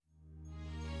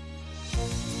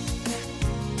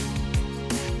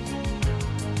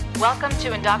Welcome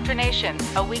to Indoctrination,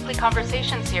 a weekly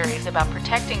conversation series about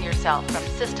protecting yourself from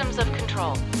systems of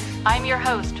control. I'm your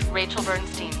host, Rachel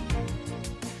Bernstein.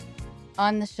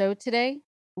 On the show today,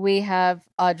 we have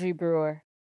Audrey Brewer.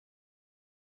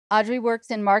 Audrey works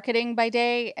in marketing by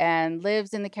day and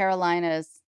lives in the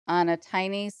Carolinas on a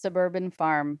tiny suburban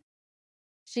farm.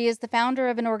 She is the founder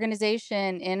of an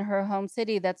organization in her home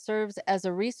city that serves as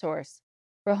a resource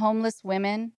for homeless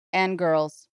women and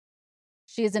girls.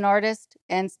 She is an artist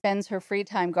and spends her free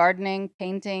time gardening,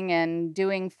 painting, and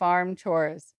doing farm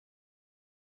chores.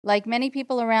 Like many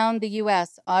people around the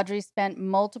U.S., Audrey spent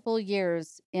multiple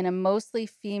years in a mostly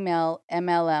female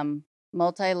MLM,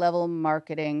 multi-level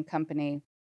marketing company,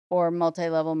 or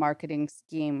multi-level marketing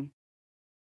scheme.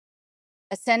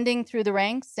 Ascending through the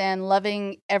ranks and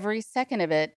loving every second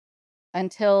of it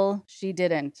until she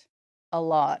didn't, a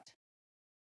lot.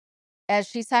 As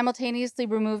she simultaneously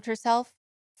removed herself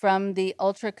from the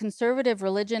ultra-conservative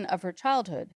religion of her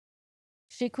childhood,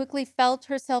 she quickly felt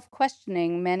herself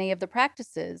questioning many of the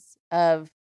practices of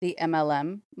the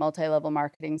MLM, multi-level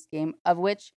marketing scheme, of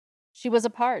which she was a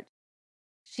part.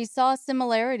 She saw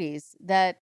similarities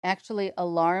that actually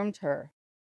alarmed her,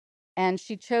 and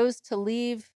she chose to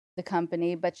leave the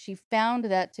company, but she found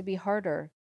that to be harder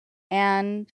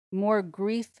and more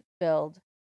grief-filled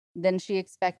than she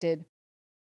expected.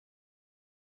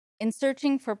 In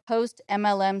searching for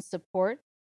post-MLM support,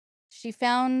 she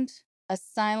found a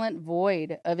silent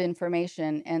void of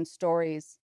information and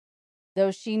stories, though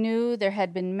she knew there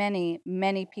had been many,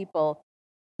 many people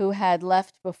who had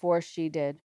left before she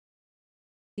did.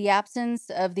 The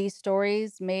absence of these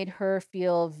stories made her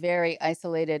feel very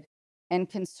isolated and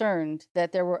concerned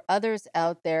that there were others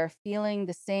out there feeling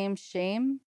the same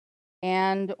shame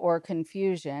and or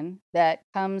confusion that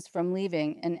comes from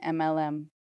leaving an MLM.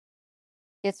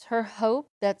 It's her hope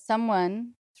that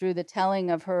someone, through the telling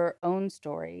of her own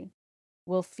story,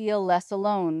 will feel less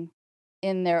alone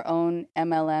in their own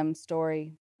MLM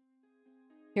story.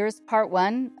 Here's part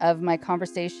 1 of my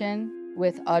conversation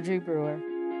with Audrey Brewer.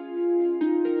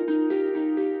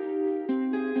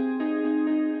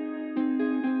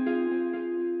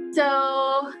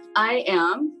 So I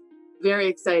am very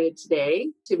excited today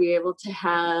to be able to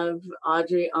have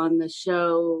Audrey on the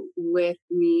show with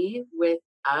me, with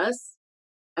us.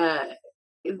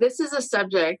 This is a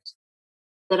subject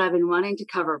that I've been wanting to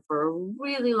cover for a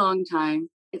really long time.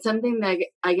 It's something that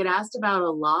I get asked about a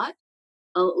lot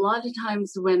of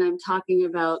times when I'm talking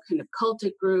about kind of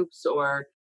cultic groups or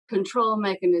control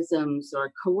mechanisms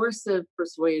or coercive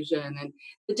persuasion and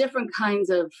the different kinds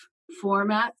of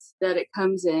formats that it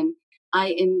comes in.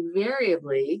 I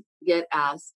invariably get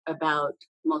asked about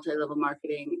multi-level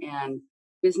marketing and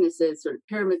businesses, sort of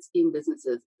pyramid scheme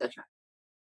businesses, etc.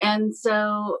 And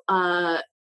so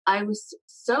I was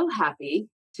so happy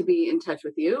to be in touch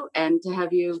with you and to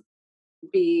have you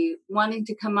be wanting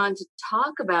to come on to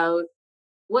talk about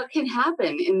what can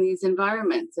happen in these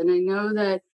environments. And I know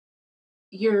that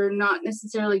you're not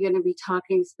necessarily going to be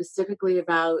talking specifically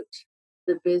about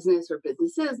the business or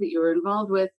businesses that you were involved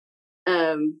with,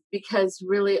 because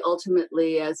really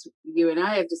ultimately, as you and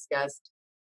I have discussed,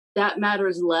 that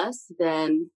matters less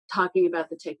than talking about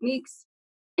the techniques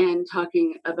and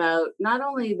talking about not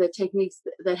only the techniques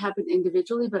that happen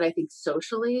individually, but I think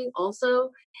socially also,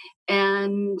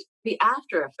 and the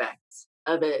after effects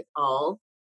of it all,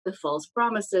 the false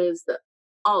promises,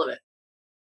 all of it.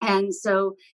 And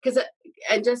so,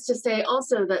 and just to say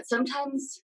also that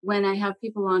sometimes when I have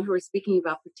people on who are speaking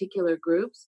about particular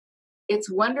groups,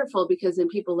 it's wonderful because then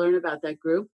people learn about that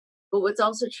group. But what's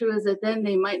also true is that then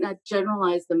they might not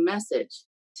generalize the message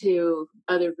to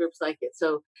other groups like it.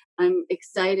 So I'm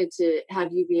excited to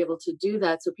have you be able to do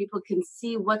that so people can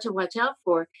see what to watch out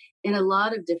for in a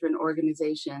lot of different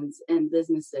organizations and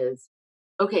businesses.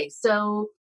 Okay, so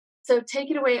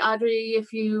take it away, Audrey,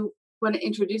 if you want to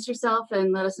introduce yourself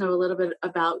and let us know a little bit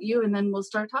about you, and then we'll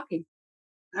start talking.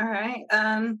 All right.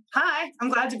 Hi, I'm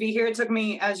glad to be here. It took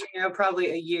me, as you know,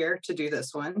 probably a year to do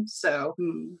this one. So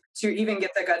to even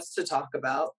get the guts to talk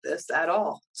about this at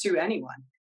all to anyone.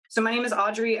 So my name is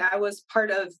Audrey. I was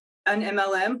part of an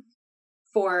MLM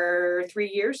for 3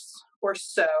 years or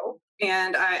so.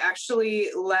 And I actually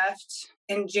left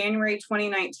in January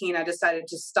 2019. I decided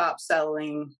to stop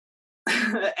selling.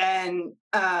 And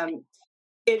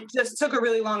it just took a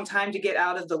really long time to get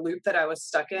out of the loop that I was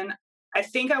stuck in. I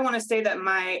think I want to say that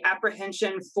my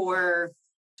apprehension for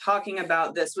talking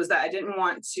about this was that I didn't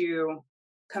want to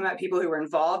come at people who were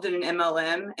involved in an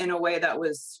MLM in a way that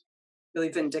was really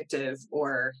vindictive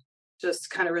or just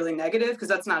kind of really negative, because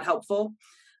that's not helpful.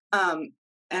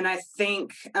 And I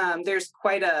think there's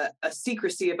quite a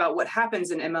secrecy about what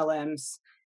happens in MLMs.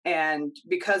 And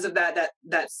because of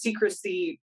that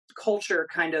secrecy culture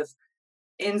kind of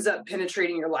ends up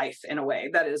penetrating your life in a way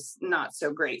that is not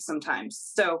so great sometimes.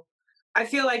 So I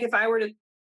feel like if I were to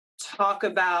talk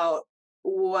about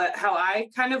how I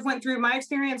kind of went through my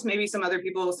experience, maybe some of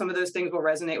those things will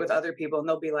resonate with other people and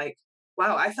they'll be like,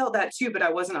 wow, I felt that too, but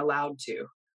I wasn't allowed to.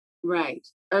 Right.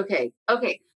 Okay.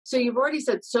 So you've already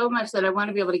said so much that I want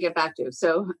to be able to get back to.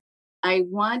 So I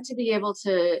want to be able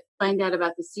to find out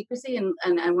about the secrecy and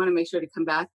I want to make sure to come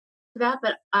back to that.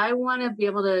 But I want to be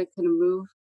able to kind of move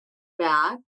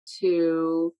back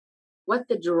to what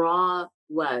the draw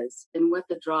was and what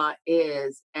the draw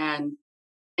is and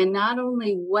not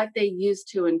only what they use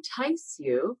to entice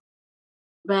you,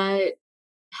 but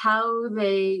how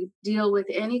they deal with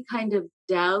any kind of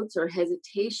doubts or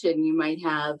hesitation you might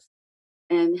have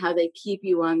and how they keep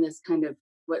you on this kind of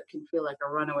what can feel like a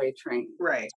runaway train.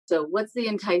 Right. So what's the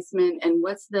enticement and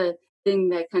what's the thing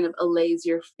that kind of allays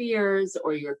your fears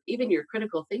or even your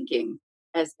critical thinking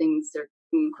as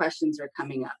questions are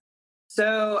coming up?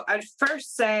 So I'd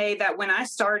first say that when I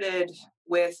started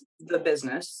with the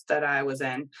business that I was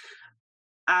in,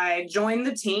 I joined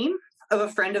the team of a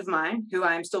friend of mine who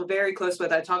I'm still very close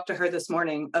with. I talked to her this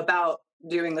morning about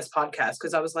doing this podcast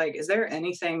because I was like, is there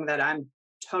anything that I'm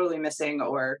totally missing?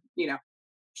 Or,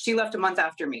 she left a month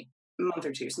after me, a month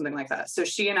or two, something like that. So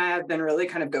she and I have been really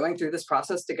kind of going through this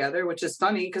process together, which is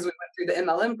funny because we went through the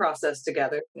MLM process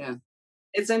together. Yeah.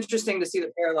 It's interesting to see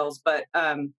the parallels, but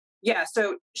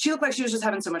so she looked like she was just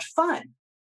having so much fun.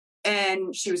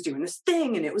 And she was doing this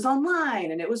thing and it was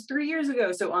online and it was 3 years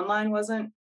ago. So online it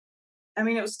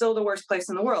was still the worst place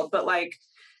in the world, but like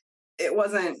it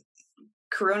wasn't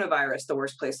coronavirus, the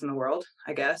worst place in the world,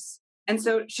 I guess. And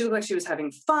so she looked like she was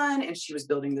having fun and she was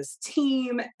building this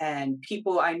team and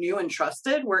people I knew and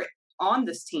trusted were on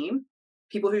this team,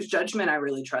 people whose judgment I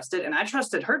really trusted. And I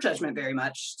trusted her judgment very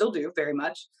much, still do very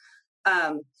much.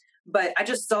 But I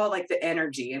just saw like the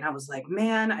energy and I was like,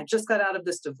 man, I just got out of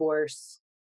this divorce.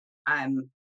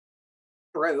 I'm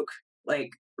broke,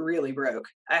 like really broke.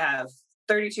 I have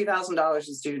 $32,000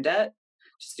 in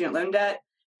student loan debt.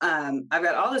 I've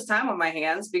got all this time on my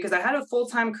hands because I had a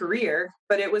full-time career,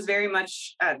 but it was very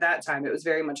much at that time, it was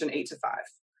very much an 8 to 5.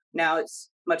 Now it's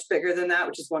much bigger than that,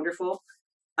 which is wonderful.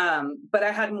 But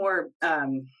I had more, not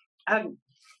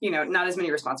as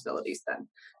many responsibilities then.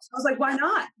 So I was like, why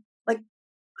not? Like,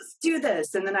 let's do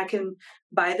this. And then I can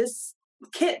buy this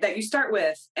kit that you start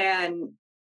with and,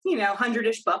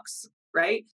 100-ish bucks,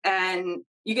 right? And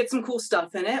you get some cool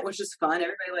stuff in it, which is fun.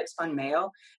 Everybody likes fun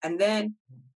mail. And then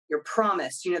you're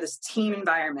promised, this team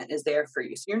environment is there for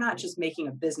you. So you're not just making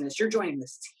a business, you're joining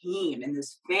this team and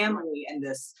this family and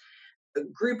this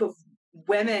group of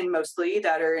women mostly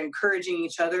that are encouraging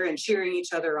each other and cheering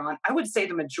each other on. I would say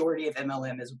the majority of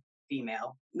MLM is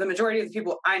female. The majority of the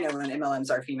people I know in MLMs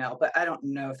are female, but I don't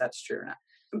know if that's true or not.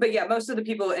 But yeah, most of the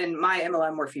people in my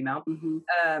MLM were female,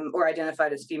 or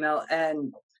identified as female.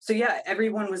 And so, yeah,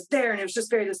 everyone was there and it was just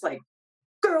very this like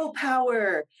girl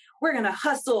power. We're going to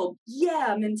hustle.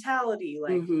 Yeah. Mentality.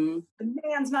 Like the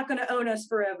man's not going to own us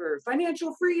forever.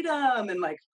 Financial freedom. And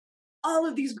like all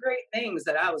of these great things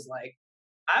that I was like,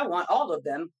 I want all of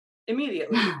them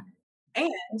immediately.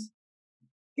 And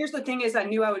here's the thing is I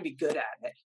knew I would be good at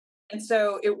it. And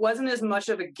so it wasn't as much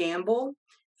of a gamble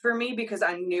for me because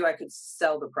I knew I could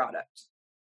sell the product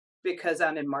because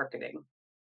I'm in marketing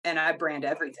and I brand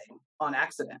everything on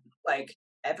accident, like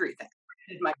everything.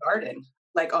 I did my garden,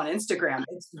 like on Instagram.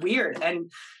 It's weird.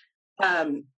 And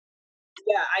I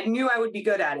knew I would be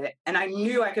good at it and I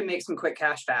knew I could make some quick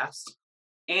cash fast.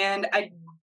 And I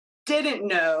didn't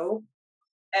know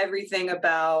everything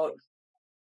about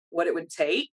what it would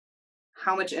take,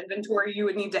 how much inventory you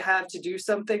would need to have to do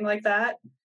something like that,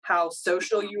 how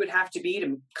social you would have to be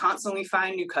to constantly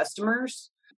find new customers,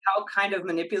 how kind of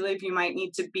manipulative you might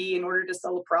need to be in order to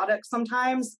sell a product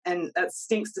sometimes. And that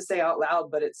stinks to say out loud,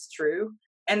 but it's true.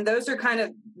 And those are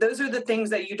the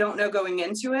things that you don't know going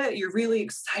into it. You're really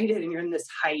excited and you're in this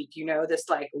hype, this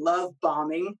like love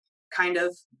bombing kind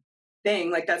of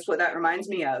thing. Like that's what that reminds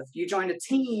me of. You joined a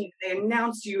team, they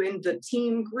announce you in the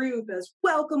team group as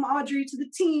welcome Audrey to the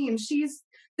team. She's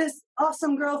this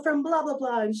awesome girl from blah, blah,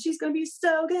 blah. And she's going to be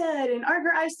so good. And aren't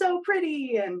her eyes so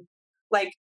pretty? And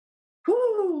like,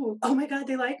 whoo, oh my God,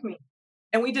 they like me.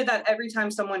 And we did that every time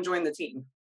someone joined the team.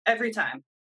 Every time.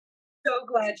 So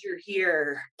glad you're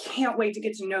here. Can't wait to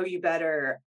get to know you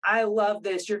better. I love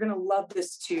this. You're going to love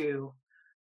this too.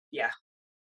 Yeah.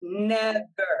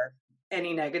 Never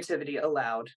any negativity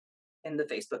allowed in the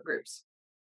Facebook groups.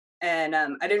 And I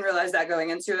didn't realize that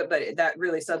going into it, but that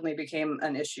really suddenly became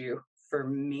an issue for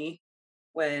me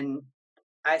when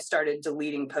I started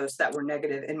deleting posts that were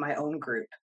negative in my own group.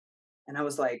 And I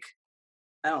was like,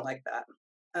 I don't like that.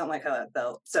 I don't like how that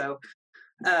felt. So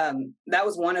that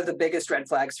was one of the biggest red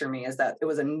flags for me, is that it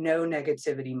was a no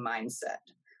negativity mindset.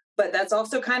 But that's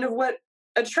also kind of what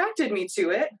attracted me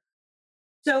to it.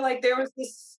 So like there was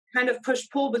this kind of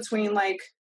push-pull between like,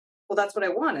 well, that's what I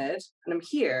wanted, and I'm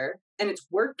here, and it's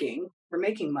working. We're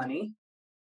making money.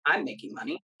 I'm making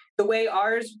money. The way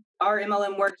our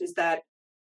MLM worked is that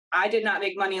I did not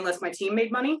make money unless my team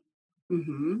made money,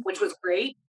 which was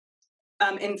great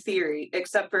in theory,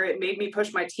 except for it made me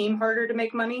push my team harder to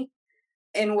make money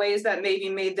in ways that maybe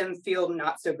made them feel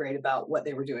not so great about what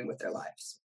they were doing with their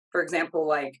lives. For example,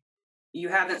 like, you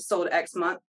haven't sold X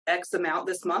amount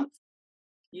this month.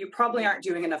 You probably aren't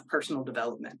doing enough personal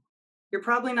development. You're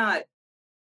probably not,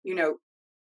 you're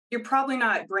probably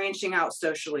not branching out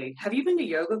socially. Have you been to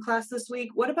yoga class this week?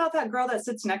 What about that girl that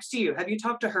sits next to you? Have you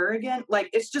talked to her again? Like,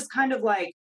 it's just kind of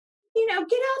like, get out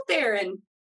there and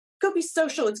go be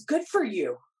social. It's good for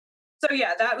you. So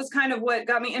yeah, that was kind of what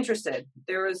got me interested.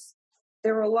 There's a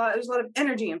lot of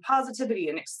energy and positivity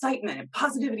and excitement and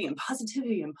positivity and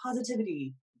positivity and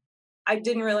positivity. I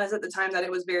didn't realize at the time that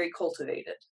it was very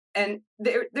cultivated. And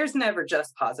there's never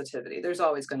just positivity. There's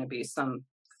always going to be some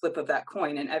flip of that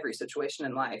coin in every situation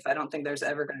in life. I don't think there's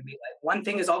ever going to be like one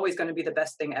thing is always going to be the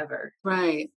best thing ever.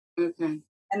 Right. Okay.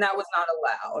 And that was not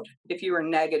allowed. If you were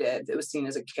negative, it was seen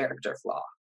as a character flaw,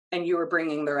 and you were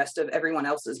bringing the rest of everyone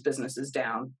else's businesses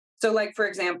down. So like, for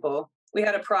example, we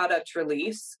had a product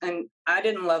release, and I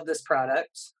didn't love this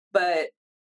product, but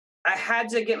I had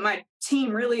to get my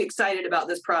team really excited about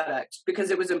this product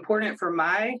because it was important for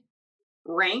my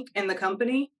rank in the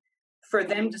company for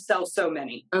them to sell so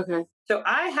many. Okay. So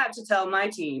I had to tell my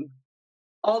team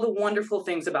all the wonderful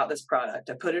things about this product.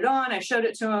 I put it on, I showed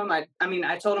it to them. I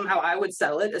told them how I would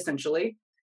sell it, essentially,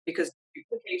 because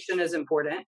duplication is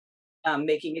important,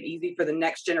 making it easy for the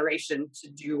next generation to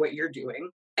do what you're doing.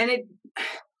 And it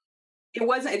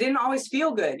didn't always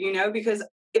feel good, because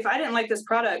if I didn't like this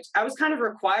product, I was kind of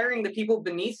requiring the people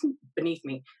beneath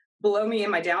me, below me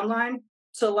in my downline,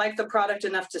 to like the product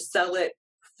enough to sell it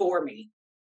for me.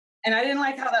 And I didn't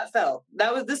like how that felt.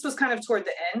 This was kind of toward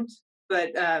the end,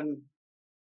 but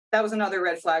that was another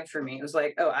red flag for me. It was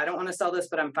like, oh, I don't want to sell this,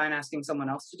 but I'm fine asking someone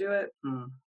else to do it.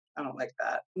 I don't like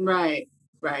that.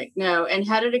 Right. No. And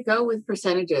how did it go with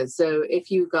percentages? So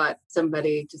if you got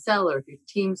somebody to sell, or if your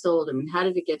team sold, how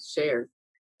did it get shared?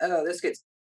 Oh, this gets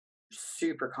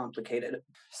super complicated.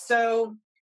 So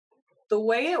the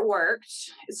way it worked,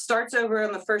 it starts over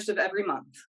on the first of every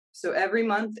month. So every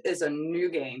month is a new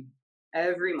game,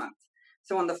 every month.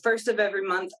 So on the first of every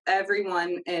month,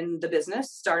 everyone in the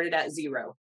business started at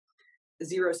zero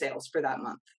sales for that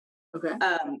month. Okay.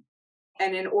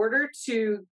 And in order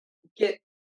to get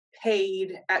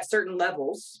paid at certain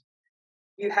levels,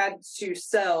 you had to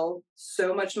sell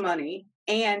so much money,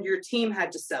 and your team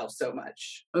had to sell so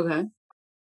much. Okay.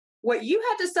 What you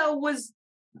had to sell was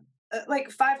like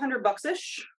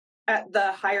 $500-ish at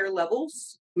the higher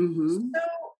levels. So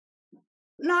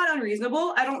not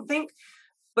unreasonable, I don't think,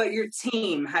 but your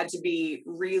team had to be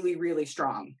really, really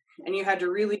strong, and you had to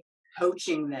really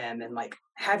coaching them and like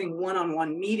having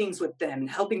one-on-one meetings with them and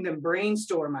helping them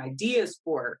brainstorm ideas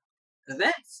for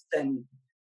events. And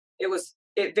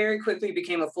it very quickly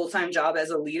became a full-time job as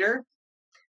a leader,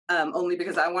 only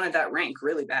because I wanted that rank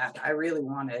really bad. I really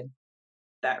wanted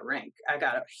that rank. I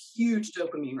got a huge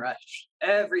dopamine rush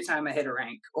every time I hit a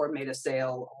rank or made a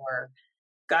sale or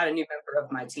got a new member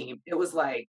of my team. It was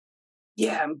like,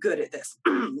 yeah, I'm good at this.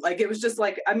 Like, it was just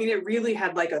like, it really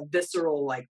had like a visceral,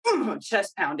 like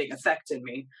chest pounding effect in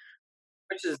me,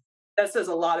 that says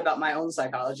a lot about my own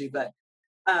psychology. But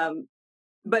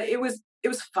it was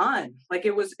fun. Like,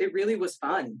 it really was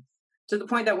fun, to the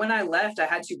point that when I left, I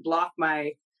had to block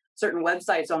my certain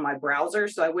websites on my browser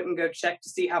so I wouldn't go check to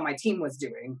see how my team was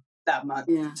doing that month,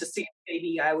 to see if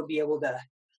maybe I would be able to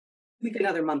make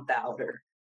another month out, or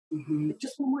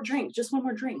just one more drink,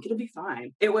 it'll be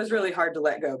fine. It was really hard to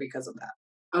let go because of that.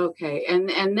 Okay. And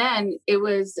then it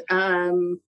was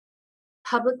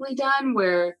publicly done,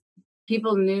 where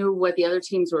people knew what the other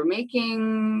teams were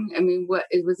making. What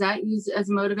was that used as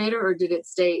a motivator, or did it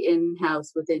stay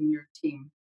in-house within your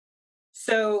team?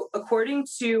 So according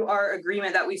to our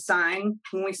agreement that we sign,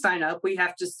 when we sign up, we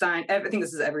have to sign, I think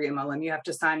this is every MLM, you have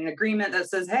to sign an agreement that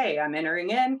says, hey, I'm entering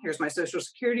in, here's my social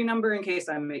security number in case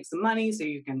I make some money, so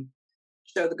you can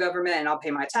show the government and I'll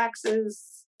pay my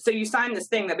taxes. So you sign this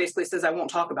thing that basically says I won't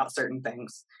talk about certain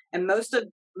things. And most of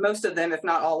them, if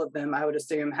not all of them, I would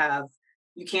assume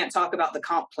you can't talk about the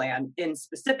comp plan in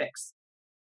specifics.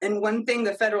 And one thing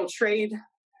the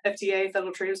FDA,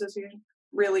 Federal Trade Association,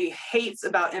 really hates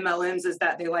about MLMs is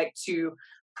that they like to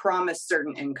promise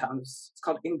certain incomes. It's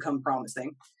called income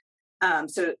promising.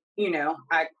 So,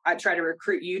 I try to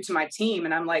recruit you to my team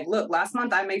and I'm like, look, last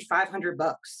month I made $500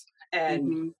 and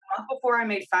the month before I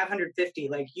made 550.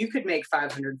 Like you could make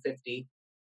 550,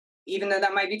 even though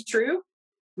that might be true.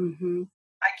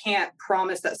 I can't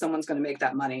promise that someone's going to make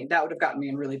that money. That would have gotten me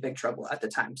in really big trouble at the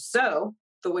time. So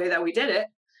the way that we did it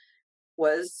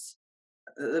was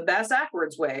the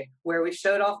backwards way, where we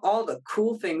showed off all the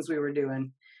cool things we were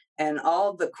doing and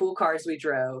all the cool cars we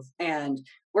drove. And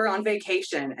we're on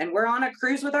vacation and we're on a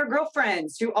cruise with our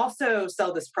girlfriends who also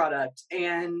sell this product.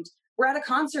 And we're at a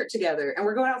concert together and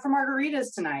we're going out for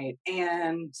margaritas tonight.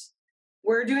 And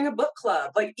we're doing a book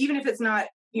club. Like, even if it's not,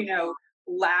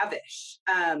 lavish,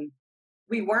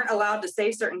 we weren't allowed to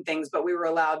say certain things, but we were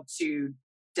allowed to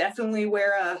definitely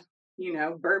wear a,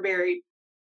 Burberry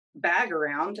bag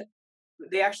around.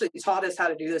 They actually taught us how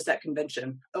to do this at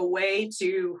convention. They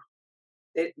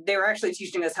were actually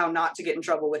teaching us how not to get in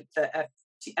trouble with the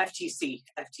FTC.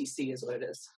 FTC is what it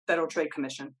is, Federal Trade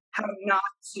Commission. How not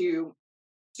to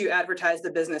advertise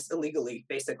the business illegally,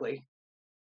 basically.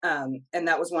 And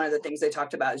that was one of the things they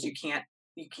talked about is you can't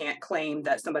claim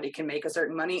that somebody can make a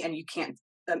certain money and you can't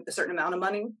a certain amount of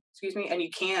money, and you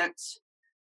can't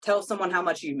tell someone how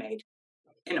much you made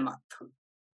in a month.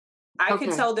 I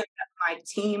could tell them that my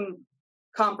team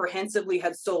comprehensively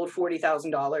had sold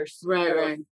 $40,000.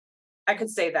 Right. I could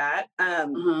say that.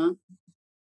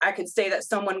 I could say that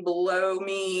someone below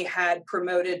me had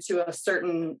promoted to a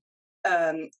certain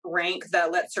rank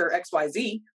that lets her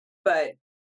XYZ, but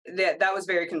that was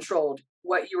very controlled.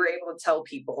 What you were able to tell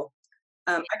people.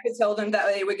 I could tell them that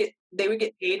they would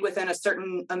get paid within a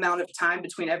certain amount of time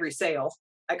between every sale.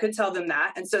 I could tell them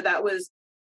that. And so that was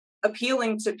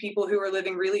appealing to people who are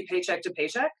living really paycheck to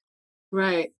paycheck.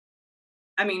 Right.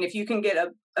 I mean, if you can get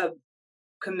a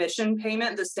commission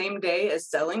payment the same day as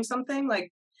selling something,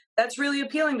 like that's really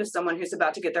appealing to someone who's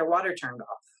about to get their water turned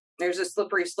off. There's a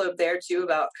slippery slope there too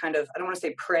about kind of, I don't want to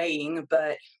say preying,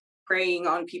 but preying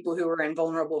on people who are in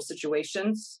vulnerable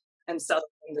situations and selling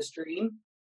the stream.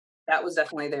 That was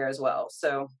definitely there as well.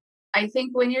 So I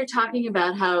think when you're talking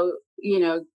about how,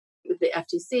 the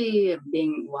FTC and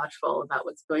being watchful about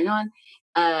what's going on,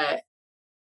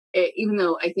 even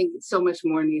though I think so much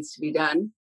more needs to be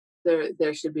done,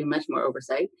 there should be much more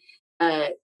oversight.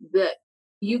 That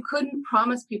you couldn't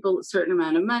promise people a certain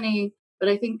amount of money, but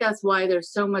I think that's why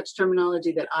there's so much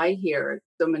terminology that I hear,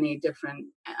 so many different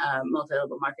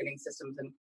multi-level marketing systems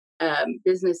and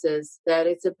businesses, that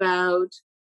it's about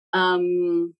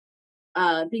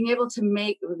being able to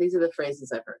make, these are the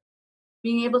phrases I've heard,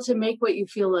 being able to make what you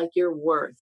feel like you're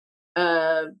worth,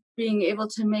 being able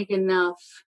to make enough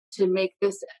to make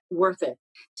this worth it,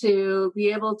 to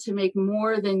be able to make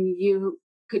more than you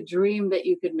could dream that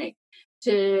you could make,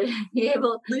 to be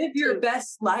able live your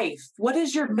best life. What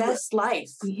is your best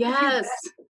life? Yes.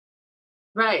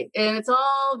 Right. And it's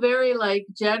all very like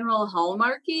general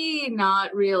hallmarky,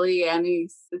 not really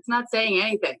it's not saying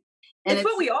anything. And it's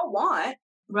what we all want.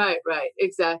 Right.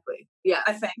 Exactly. Yeah.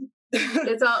 I think.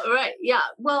 It's all right. Yeah.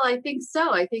 Well, I think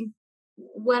so. I think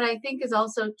what I think is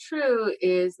also true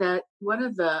is that one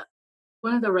of the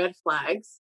red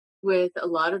flags with a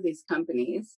lot of these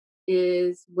companies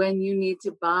is when you need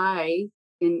to buy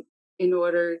in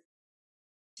order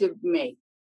to make.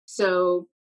 So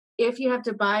if you have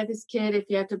to buy this kit, if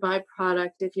you have to buy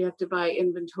product, if you have to buy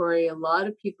inventory, a lot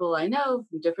of people I know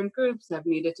from different groups have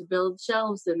needed to build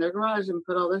shelves in their garage and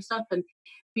put all their stuff and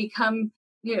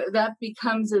that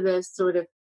becomes this sort of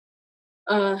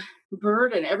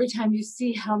burden. Every time you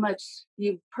see how much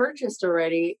you've purchased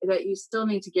already that you still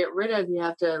need to get rid of, you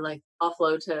have to like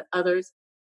offload to others.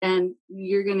 And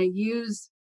you're going to use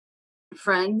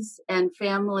friends and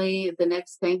family, the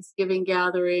next Thanksgiving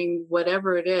gathering,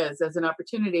 whatever it is, as an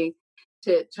opportunity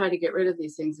to try to get rid of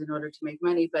these things in order to make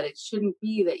money. But it shouldn't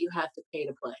be that you have to pay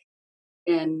to play.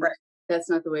 And that's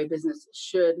not the way business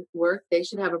should work. They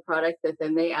should have a product that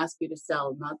then they ask you to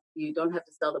sell. You don't have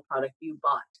to sell the product you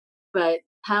bought. But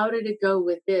how did it go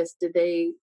with this? Did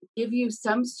they give you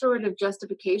some sort of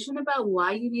justification about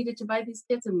why you needed to buy these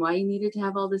kits and why you needed to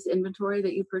have all this inventory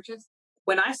that you purchased?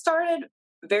 When I started,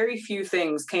 very few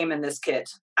things came in this kit.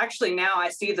 Actually, now I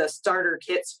see the starter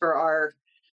kits for our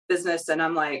business and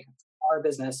I'm like, our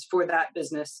business, for that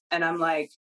business. And I'm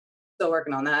like, still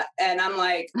working on that. And I'm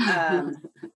like,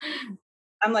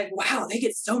 wow, they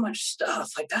get so much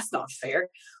stuff. Like, that's not fair.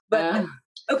 But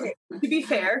okay, to be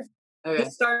fair, the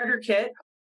starter kit,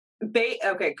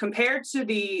 compared to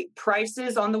the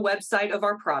prices on the website of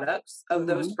our products, of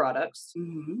those products,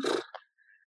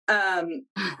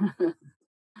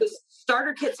 the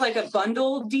starter kit's like a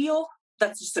bundle deal.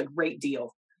 That's just a great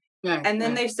deal. Right, and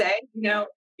then they say,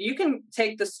 you can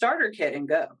take the starter kit and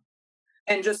go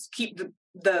and just keep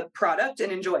the product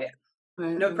and enjoy it.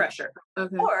 Right, no pressure.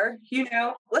 Okay. Or,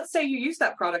 let's say you use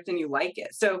that product and you like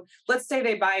it. So let's say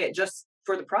they buy it just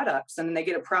for the products and then they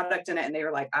get a product in it and they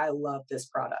were like, I love this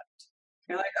product.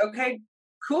 You're like, okay,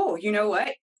 cool. You know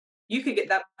what? You could get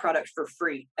that product for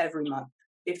free every month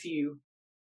if you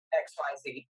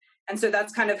XYZ. And so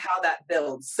that's kind of how that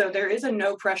builds. So there is a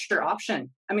no pressure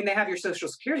option. I mean, they have your social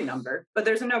security number, but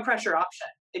there's a no pressure option.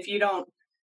 If you don't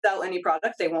sell any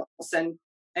product, they won't send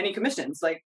any commissions,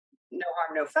 like no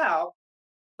harm, no foul,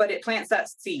 but it plants that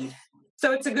seed.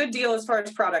 So it's a good deal as far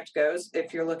as product goes,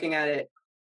 if you're looking at it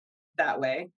that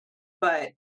way,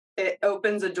 but it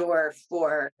opens a door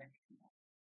for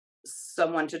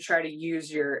someone to try to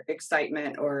use your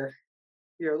excitement or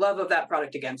your love of that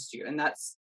product against you. And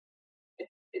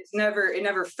it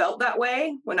never felt that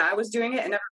way when I was doing it. It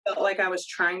never felt like I was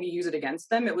trying to use it against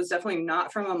them. It was definitely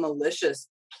not from a malicious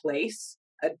place.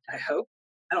 I hope,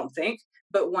 I don't think.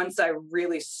 But once I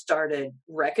really started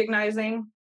recognizing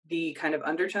the kind of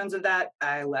undertones of that,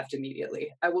 I left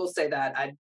immediately. I will say that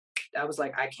I was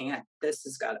like, I can't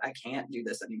do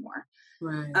this anymore.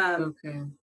 Right. Okay.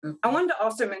 I wanted to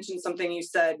also mention something you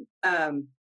said.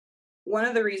 One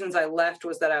of the reasons I left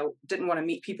was that I didn't want to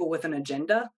meet people with an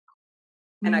agenda.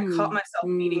 And I caught myself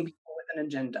meeting people with an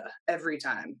agenda every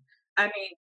time. I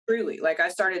mean, truly, like I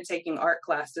started taking art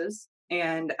classes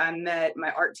and I met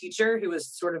my art teacher who was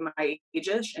sort of my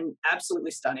age-ish and absolutely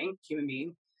stunning human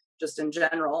being, just in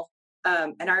general.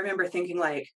 And I remember thinking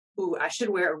like, ooh, I should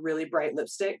wear a really bright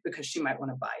lipstick because she might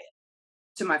want to buy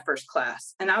it to my first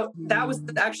class. And that was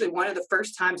actually one of the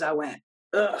first times I went,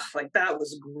 ugh, like that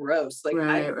was gross. Like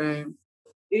right.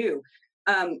 Ew.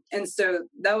 And so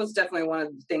that was definitely one of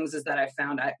the things is that I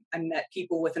found I met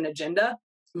people with an agenda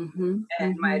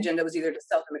and my agenda was either to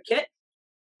sell them a kit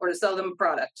or to sell them a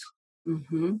product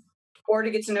or to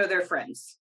get to know their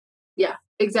friends. Yeah,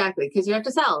 exactly. Because you have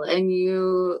to sell and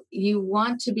you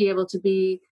want to be able to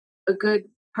be a good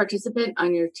participant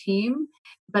on your team.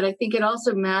 But I think it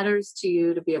also matters to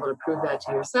you to be able to prove that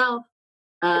to yourself.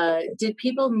 Did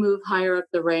people move higher up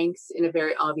the ranks in a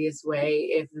very obvious way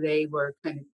if they were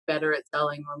kind of better at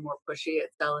selling or more pushy at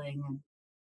selling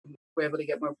and were able to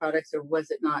get more products, or was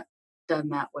it not done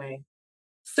that way?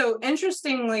 So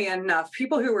interestingly enough,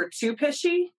 people who were too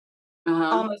pushy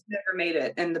almost never made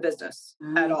it in the business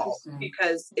at all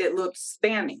because it looked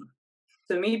spammy.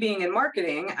 So me being in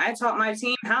marketing, I taught my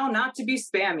team how not to be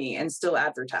spammy and still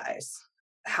advertise,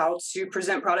 how to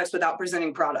present products without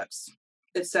presenting products,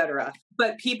 etc.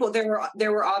 But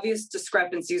there were obvious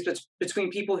discrepancies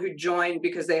between people who joined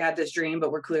because they had this dream,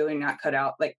 but were clearly not cut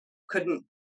out, like couldn't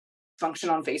function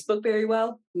on Facebook very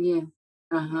well. Yeah.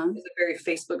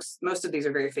 Most of these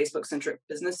are very Facebook centric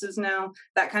businesses now,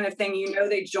 that kind of thing.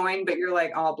 They joined, but you're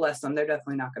like, oh, bless them. They're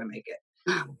definitely not going to make it.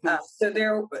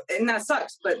 And that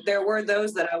sucks. But there were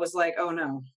those that I was like, oh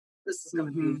no, this is going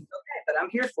to be okay, but I'm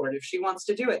here for it. If she wants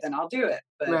to do it, then I'll do it.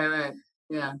 But, right.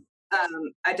 Yeah.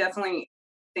 I definitely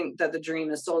think that the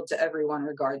dream is sold to everyone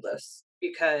regardless,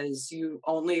 because you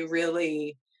only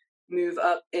really move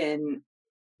up in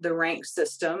the rank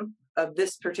system of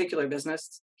this particular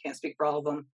business, can't speak for all of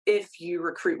them, if you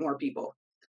recruit more people.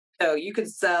 So you could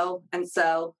sell and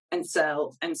sell and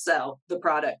sell and sell the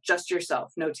product just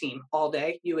yourself, no team, all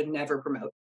day. You would never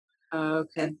promote.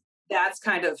 Okay. And that's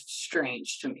kind of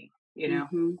strange to me,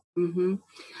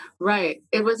 Right.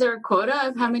 Was there a quota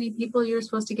of how many people you're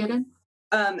supposed to get in?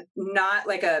 Not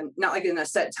like in a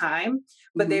set time,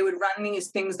 but they would run these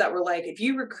things that were like, if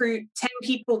you recruit 10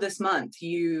 people this month,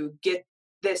 you get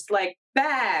this like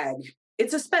bag.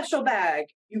 It's a special bag.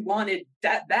 You wanted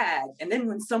that bag. And then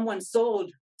when someone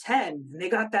sold 10 and they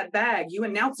got that bag, you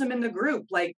announce them in the group,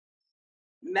 like,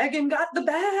 Megan got the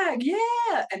bag.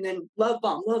 Yeah. And then love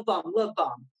bomb, love bomb, love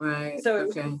bomb. Right. So it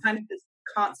was kind of this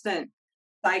constant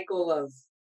cycle of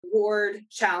reward,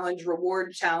 challenge,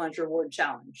 reward, challenge, reward,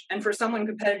 challenge. And for someone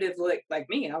competitive like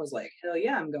me, I was like, hell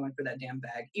yeah, I'm going for that damn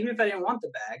bag. Even if I didn't want the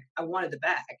bag, I wanted the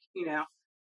bag,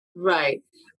 Right.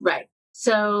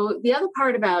 So the other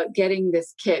part about getting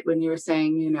this kit, when you were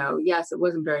saying, yes, it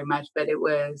wasn't very much, but it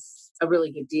was a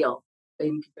really good deal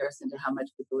in comparison to how much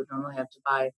people would normally have to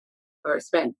buy or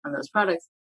spend on those products,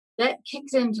 that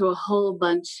kicks into a whole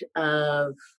bunch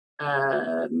of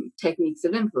techniques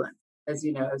of influence, as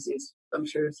you know, as you, I'm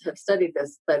sure, have studied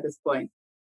this by this point,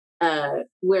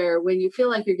 where when you feel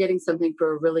like you're getting something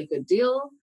for a really good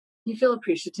deal, you feel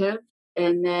appreciative,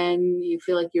 and then you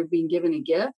feel like you're being given a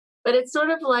gift. But it's sort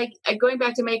of like going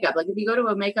back to makeup. Like if you go to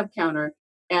a makeup counter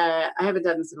I haven't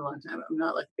done this in a long time. I'm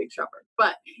not like a big shopper,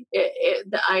 but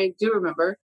I do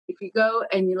remember if you go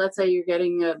and let's say you're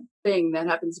getting a thing that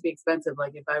happens to be expensive,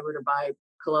 like if I were to buy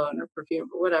cologne or perfume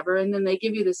or whatever, and then they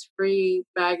give you this free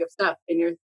bag of stuff, and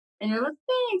you're like,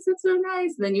 thanks, it's so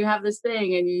nice. And then you have this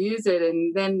thing and you use it,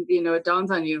 and then it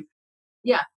dawns on you,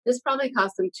 yeah, this probably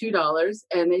cost them $2,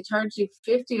 and they charged you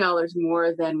 $50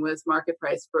 more than was market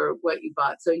price for what you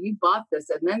bought. So you bought this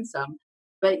and then some,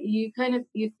 but you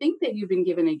think that you've been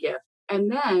given a gift,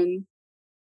 and then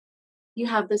you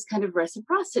have this kind of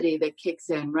reciprocity that kicks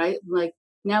in, right? Like,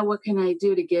 now what can I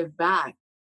do to give back?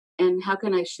 And how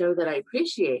can I show that I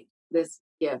appreciate this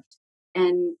gift?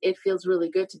 And it feels really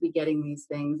good to be getting these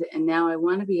things. And now I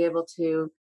want to be able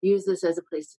to use this as a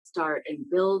place to start and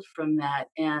build from that.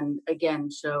 And again,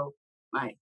 show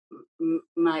my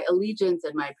allegiance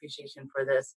and my appreciation for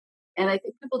this. And I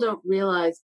think people don't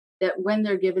realize that when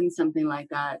they're given something like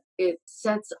that, it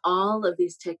sets all of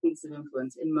these techniques of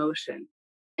influence in motion,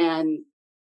 and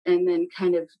then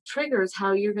kind of triggers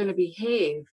how you're going to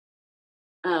behave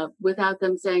without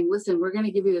them saying, listen, we're going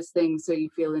to give you this thing so you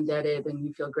feel indebted and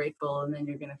you feel grateful, and then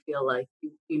you're going to feel like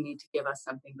you need to give us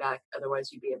something back,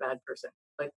 otherwise you'd be a bad person.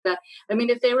 Like that. I mean,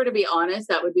 if they were to be honest,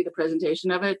 that would be the presentation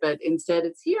of it, but instead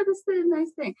it's, here, this is a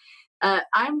nice thing.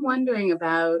 I'm wondering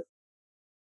about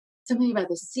something about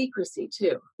the secrecy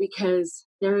too, because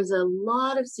there is a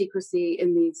lot of secrecy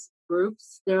in these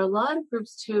groups. There are a lot of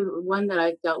groups too. One that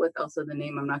I've dealt with, also the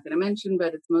name I'm not going to mention,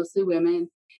 but it's mostly women,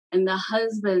 and the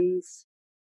husbands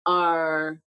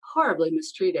are horribly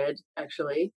mistreated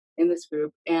actually in this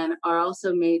group, and are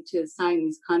also made to sign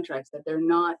these contracts that they're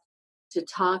not to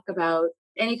talk about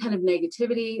any kind of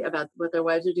negativity about what their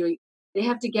wives are doing. They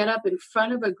have to get up in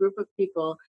front of a group of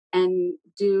people and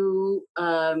do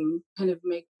kind of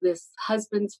make this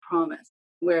husband's promise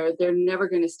where they're never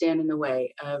going to stand in the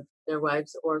way of their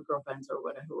wives or girlfriends or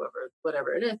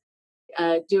whatever it is,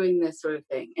 doing this sort of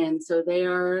thing. And so they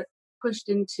are pushed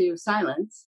into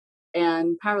silence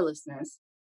and powerlessness.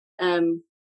 And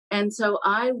so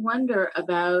I wonder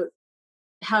about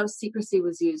how secrecy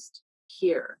was used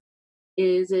here.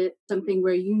 Is it something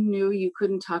where you knew you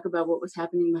couldn't talk about what was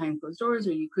happening behind closed doors,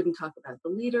 or you couldn't talk about the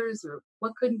leaders, or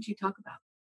what couldn't you talk about?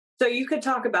 So you could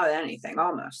talk about anything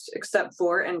almost, except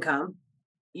for income.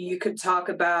 You could talk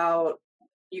about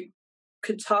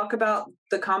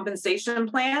the compensation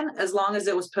plan as long as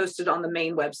it was posted on the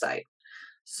main website.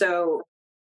 So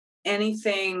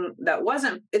anything that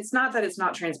wasn't, it's not that it's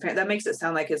not transparent. That makes it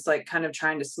sound like it's like kind of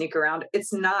trying to sneak around.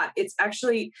 It's not. It's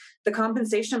actually, the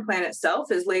compensation plan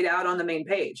itself is laid out on the main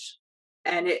page.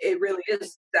 And it really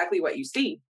is exactly what you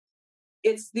see.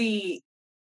 It's the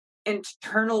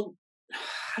internal,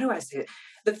 how do I say it?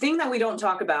 The thing that we don't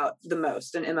talk about the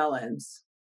most in MLMs,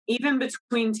 even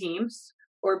between teams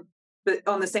or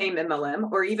on the same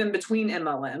MLM, or even between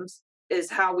MLMs, is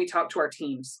how we talk to our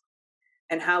teams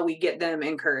and how we get them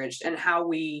encouraged and how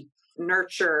we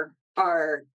nurture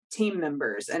our team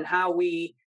members and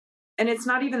and it's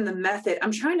not even the method.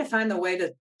 I'm trying to find the way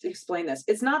to explain this.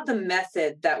 It's not the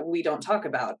method that we don't talk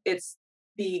about. It's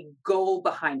the goal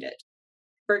behind it.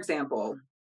 For example,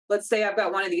 let's say I've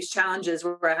got one of these challenges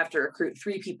where I have to recruit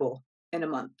 3 people in a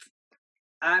month.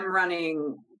 I'm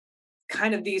running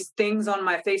kind of these things on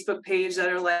my Facebook page that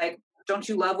are like, don't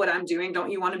you love what I'm doing?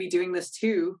 Don't you want to be doing this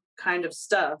too? Kind of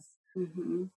stuff.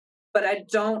 Mm-hmm. But I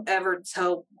don't ever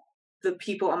tell the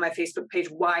people on my Facebook page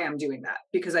why I'm doing that,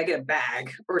 because I get a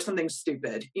bag or something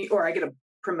stupid, or I get a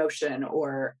promotion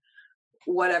or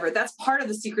whatever. That's part of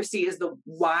the secrecy, is the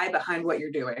why behind what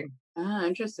you're doing. Ah,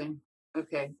 interesting.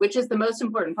 Okay. Which is the most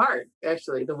important part,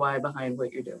 actually, the why behind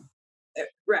what you're doing.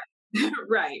 Right.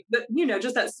 Right. But,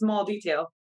 just that small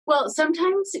detail. Well,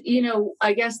 sometimes,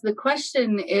 I guess the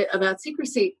question about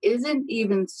secrecy isn't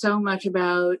even so much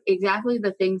about exactly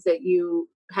the things that you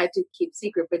had to keep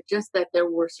secret, but just that there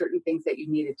were certain things that you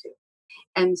needed to.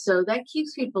 And so that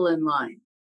keeps people in line,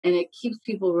 and it keeps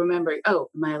people remembering, oh,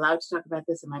 am I allowed to talk about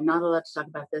this? Am I not allowed to talk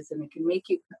about this? And it can make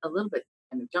you a little bit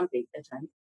kind of jumpy at times,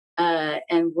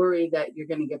 and worry that you're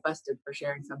going to get busted for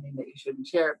sharing something that you shouldn't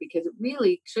share, because it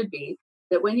really should be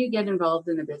that when you get involved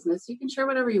in a business, you can share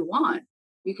whatever you want.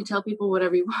 You can tell people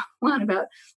whatever you want about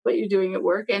what you're doing at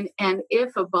work. And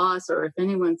if a boss or if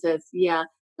anyone says, yeah,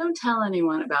 don't tell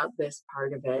anyone about this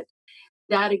part of it,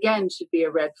 that again should be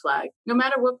a red flag, no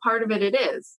matter what part of it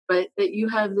is, but that you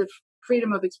have the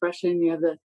freedom of expression, you have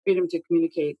the freedom to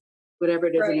communicate whatever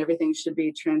it is, right. And everything should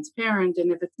be transparent.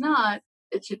 And if it's not,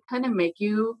 it should kind of make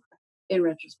you, in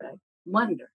retrospect,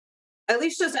 wonder. At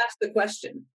least just ask the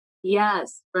question.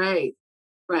 Yes, right.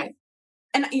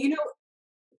 And,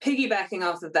 piggybacking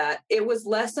off of that, it was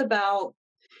less about,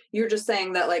 you're just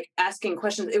saying that like asking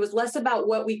questions, it was less about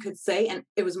what we could say and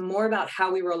it was more about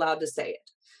how we were allowed to say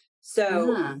it.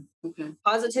 So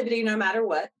positivity, no matter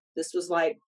what, this was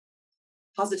like,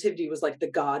 positivity was like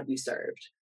the God we served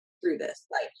through this.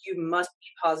 Like, you must be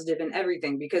positive in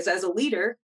everything, because as a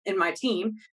leader in my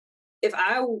team, if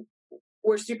I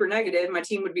were super negative, my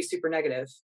team would be super negative.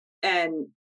 And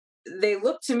they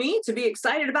look to me to be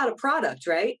excited about a product,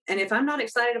 right? And if I'm not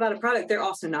excited about a product, they're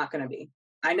also not going to be.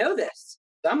 I know this.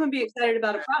 So I'm going to be excited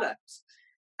about a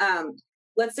product.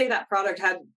 Let's say that product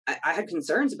I had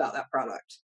concerns about that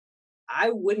product.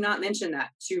 I would not mention that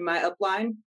to my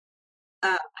upline.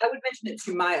 I would mention it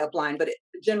to my upline, but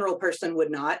the general person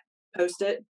would not post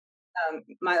it.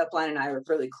 My upline and I are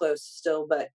really close still,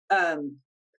 but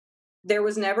there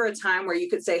was never a time where you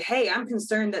could say, hey, I'm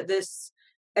concerned that this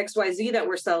XYZ that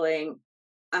we're selling,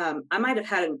 I might have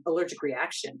had an allergic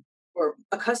reaction, or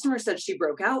a customer said she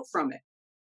broke out from it.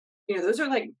 Those are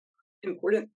like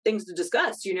important things to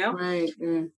discuss, Right.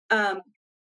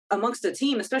 Amongst a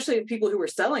team, especially with people who were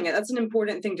selling it. That's an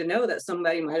important thing to know, that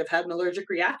somebody might have had an allergic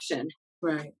reaction.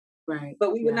 Right.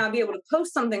 But we would not be able to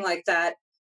post something like that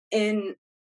in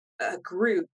a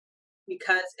group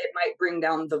because it might bring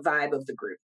down the vibe of the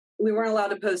group. We weren't allowed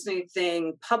to post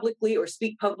anything publicly or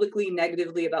speak publicly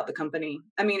negatively about the company.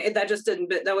 I mean,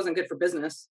 that wasn't good for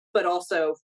business, but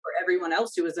also for everyone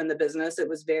else who was in the business. It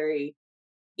was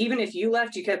even if you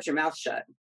left, you kept your mouth shut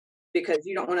because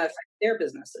you don't want to affect their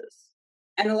businesses.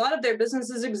 And a lot of their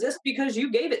businesses exist because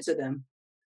you gave it to them.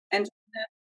 And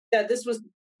that this was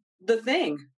the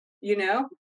thing,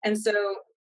 And so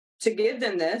to give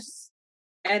them this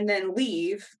and then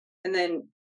leave, and then,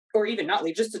 or even not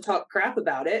leave, just to talk crap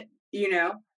about it,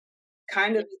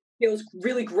 kind of feels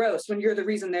really gross when you're the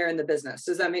reason they're in the business.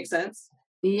 Does that make sense?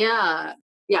 Yeah,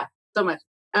 so much.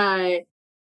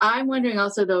 I'm wondering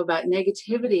also, though, about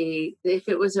negativity, if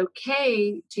it was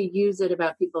okay to use it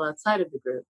about people outside of the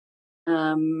group,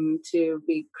 to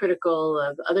be critical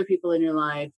of other people in your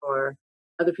life or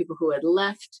other people who had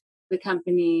left the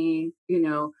company,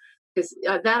 because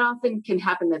that often can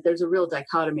happen, that there's a real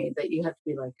dichotomy that you have to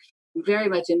be like very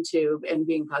much into and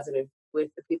being positive with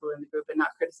the people in the group and not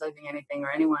criticizing anything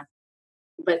or anyone.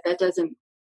 But that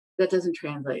doesn't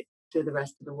translate to the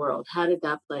rest of the world. How did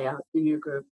that play out in your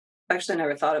group? Actually, I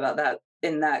never thought about that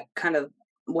in that kind of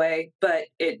way, but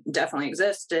it definitely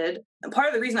existed. And part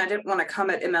of the reason I didn't want to come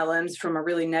at MLMs from a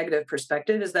really negative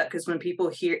perspective is that because when people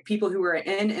who are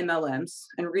in MLMs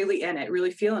and really in it,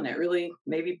 really feeling it, really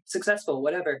maybe successful,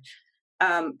 whatever,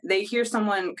 they hear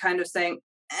someone kind of saying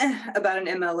about an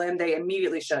MLM, they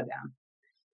immediately shut down.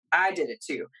 I did it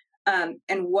too.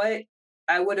 And what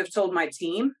I would have told my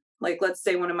team, like, let's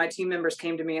say one of my team members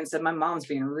came to me and said, my mom's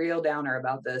being real downer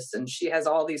about this, and she has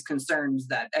all these concerns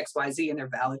that XYZ, and they're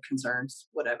valid concerns,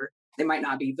 whatever. They might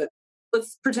not be, but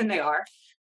let's pretend they are.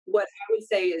 What I would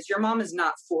say is, your mom is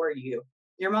not for you.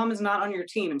 Your mom is not on your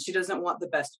team, and she doesn't want the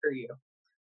best for you.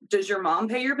 Does your mom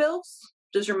pay your bills?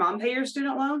 Does your mom pay your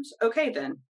student loans? Okay,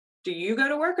 then. Do you go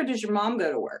to work, or does your mom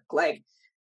go to work? Like,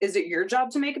 is it your job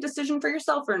to make a decision for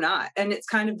yourself or not? And it's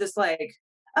kind of this like,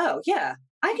 oh, yeah,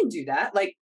 I can do that.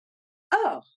 Like,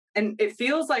 oh, and it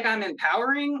feels like I'm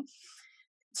empowering.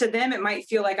 To them, it might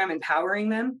feel like I'm empowering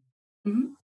them.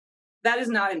 Mm-hmm. That is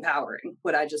not empowering,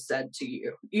 what I just said to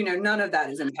you. None of that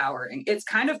is empowering. It's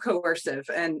kind of coercive.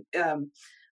 And,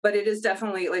 but it is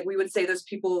definitely, like, we would say those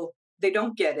people, they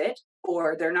don't get it,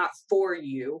 or they're not for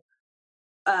you.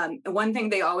 One thing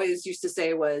they always used to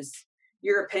say was,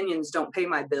 your opinions don't pay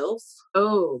my bills.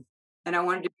 Oh. And I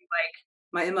wanted to be like,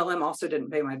 my MLM also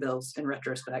didn't pay my bills in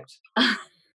retrospect.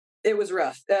 It was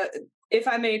rough. If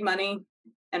I made money,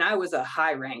 and I was a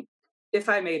high rank, if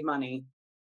I made money,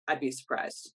 I'd be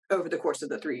surprised over the course of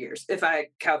the 3 years if I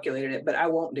calculated it, but I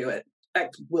won't do it. I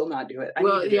will not do it.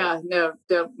 No,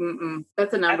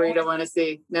 that's a number you don't want to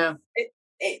see. No.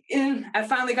 I've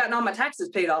finally gotten all my taxes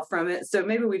paid off from it, so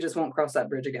maybe we just won't cross that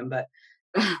bridge again, but...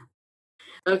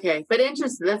 Okay, but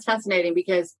interesting. That's fascinating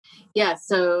because,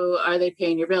 so are they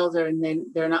paying your bills, or and then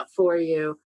they're not for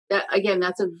you? That, again,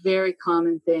 that's a very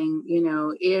common thing.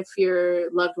 If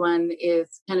your loved one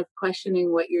is kind of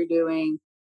questioning what you're doing,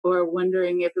 or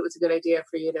wondering if it was a good idea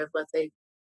for you to, let's say,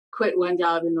 quit one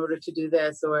job in order to do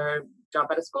this, or drop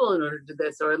out of school in order to do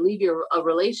this, or leave a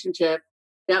relationship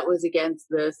that was against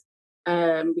this,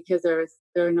 because there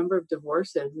are a number of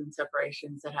divorces and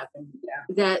separations that happen. Yeah.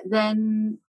 That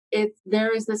then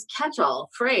there is this catch-all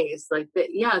phrase like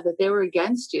that. Yeah, that they were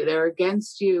against you. They were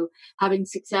against you having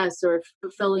success or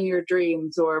fulfilling your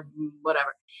dreams or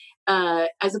whatever,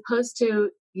 as opposed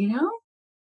to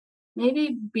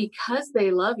maybe because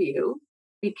they love you,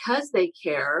 because they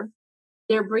care,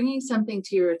 they're bringing something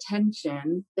to your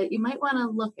attention that you might want to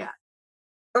look at.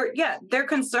 Or they're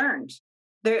concerned.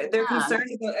 They're concerned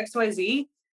about XYZ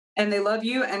and they love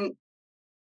you. And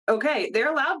okay,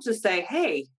 they're allowed to say,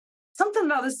 hey, something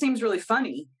about this seems really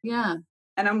funny. Yeah.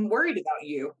 And I'm worried about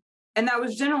you. And that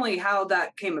was generally how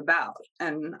that came about.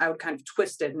 And I would kind of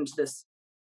twist it into this.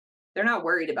 They're not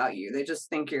worried about you. They just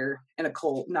think you're in a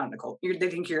cult, not in a cult. They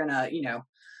think you're in a,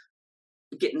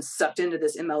 getting sucked into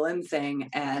this MLM thing.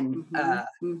 And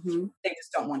they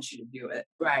just don't want you to do it.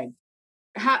 Right.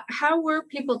 How were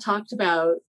people talked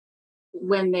about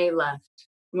when they left,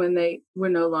 when they were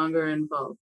no longer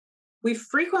involved? We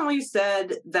frequently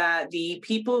said that the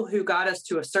people who got us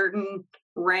to a certain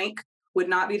rank would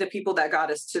not be the people that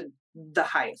got us to the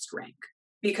highest rank,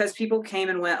 because people came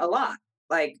and went a lot.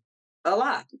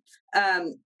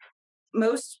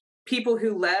 Most people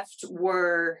who left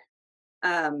were,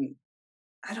 I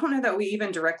don't know that we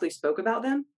even directly spoke about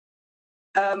them,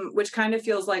 which kind of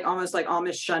feels like almost like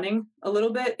Amish shunning a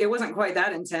little bit. It wasn't quite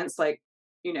that intense,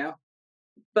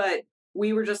 but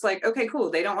we were just like, okay, cool.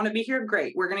 They don't want to be here.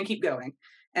 Great. We're going to keep going.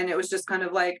 And it was just kind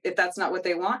of like, if that's not what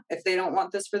they want, if they don't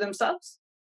want this for themselves,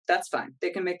 that's fine.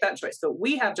 They can make that choice. So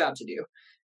we have job to do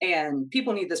and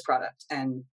people need this product.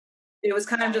 And it was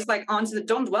kind of just like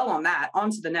don't dwell on that,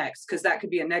 on to the next, because that could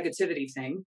be a negativity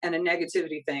thing, and a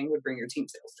negativity thing would bring your team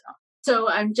sales down. So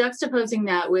I'm juxtaposing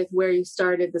that with where you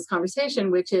started this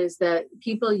conversation, which is that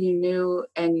people you knew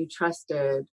and you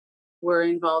trusted were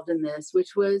involved in this,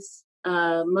 which was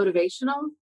motivational.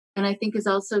 And I think is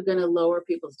also going to lower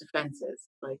people's defenses.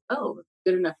 Like, oh, it's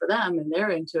good enough for them and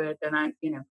they're into it. Then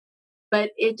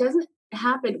but it doesn't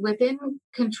happen within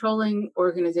controlling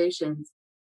organizations.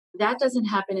 That doesn't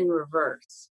happen in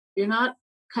reverse. You're not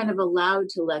kind of allowed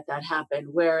to let that happen,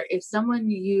 where if someone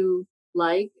you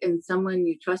like and someone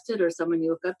you trusted or someone you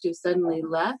look up to suddenly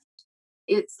left,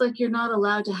 it's like you're not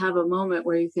allowed to have a moment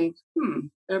where you think,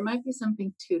 there might be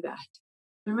something to that.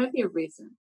 There might be a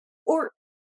reason. Or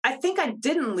I think I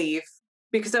didn't leave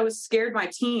because I was scared my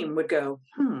team would go,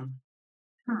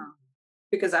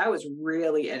 because I was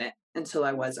really in it until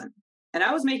I wasn't. And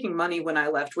I was making money when I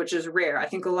left, which is rare. I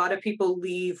think a lot of people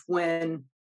leave when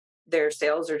their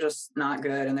sales are just not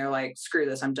good and they're like, screw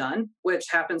this, I'm done, which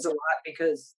happens a lot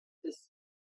because this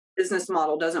business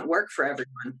model doesn't work for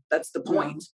everyone. That's the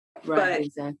point. Right, but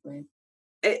exactly.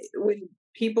 When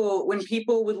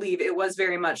people would leave, it was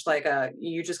very much like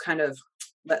you just kind of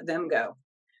let them go.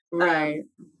 Right.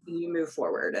 You move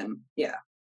forward and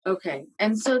Okay.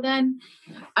 And so then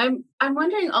I'm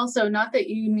wondering also, not that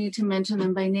you need to mention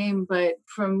them by name, but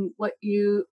from what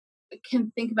you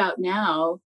can think about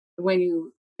now, when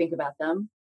you think about them,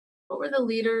 what were the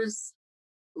leaders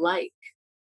like,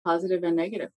 positive and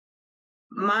negative?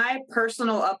 My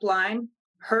personal upline,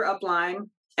 her upline,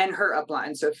 and her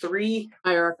upline. So 3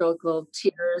 hierarchical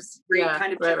tiers. 3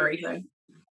 kind of generation.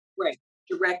 Right.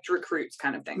 Direct recruits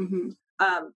kind of thing.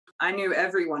 Mm-hmm. I knew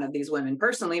every one of these women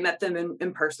personally, met them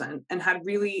in person, and had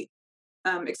really,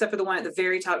 except for the one at the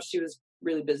very top, she was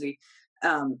really busy.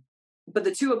 But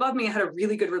the 2 above me I had a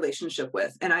really good relationship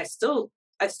with. And I still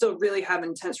really have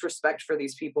intense respect for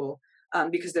these people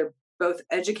because they're both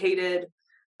educated,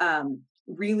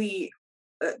 really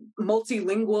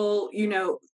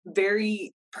multilingual,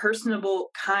 very personable,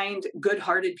 kind,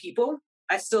 good-hearted people.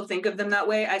 I still think of them that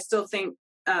way. I still think,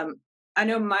 I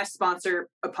know my sponsor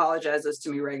apologizes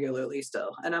to me regularly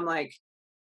still. And I'm like,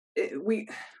 we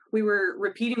were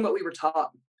repeating what we were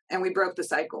taught and we broke the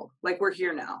cycle. Like, we're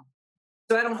here now.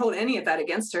 So I don't hold any of that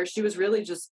against her. She was really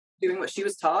just doing what she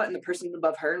was taught, and the person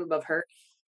above her and above her.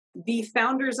 The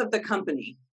founders of the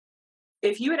company,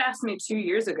 if you had asked me 2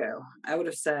 years ago, I would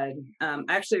have said, I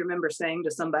actually remember saying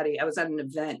to somebody, I was at an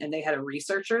event and they had a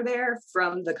researcher there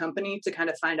from the company to kind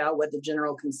of find out what the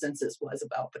general consensus was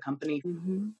about the company.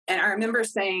 Mm-hmm. And I remember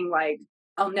saying, like,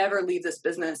 I'll never leave this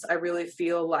business. I really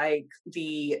feel like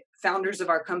the founders of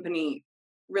our company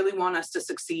really want us to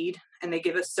succeed. And they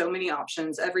give us so many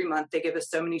options every month. They give us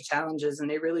so many challenges and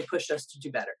they really push us to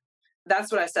do better.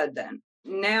 That's what I said then.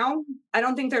 Now, I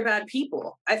don't think they're bad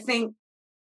people. I think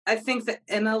the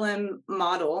MLM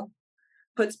model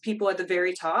puts people at the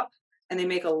very top and they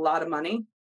make a lot of money.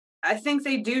 I think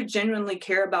they do genuinely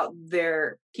care about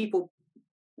their people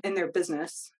in their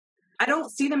business. I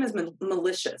don't see them as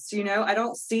malicious, I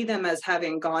don't see them as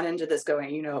having gone into this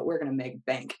going, we're going to make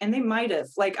bank. And they might have.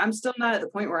 Like, I'm still not at the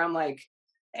point where I'm like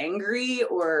angry,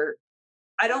 or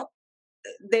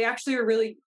they actually are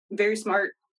really very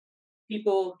smart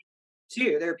people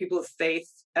too. They're people of faith,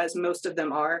 as most of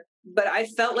them are. But I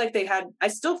felt like I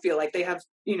still feel like they have,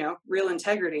 real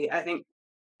integrity. I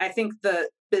think the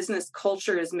business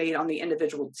culture is made on the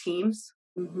individual teams.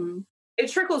 Mm-hmm.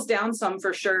 It trickles down some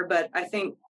for sure, but I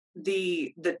think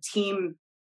the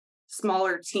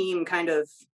smaller team kind of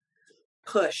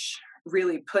push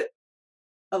really put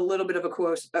a little bit of a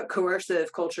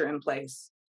coercive culture in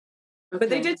place. Okay. But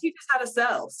they did teach us how to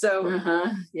sell. So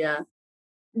yeah.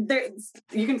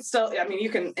 You can still, I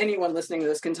mean, anyone listening to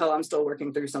this can tell I'm still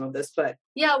working through some of this, but.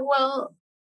 Yeah, well,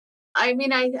 I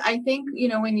mean, I think,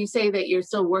 when you say that you're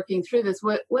still working through this,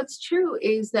 what's true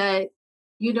is that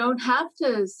you don't have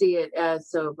to see it as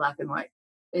so black and white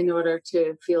in order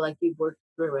to feel like you've worked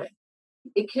through it.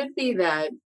 It could be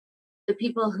that the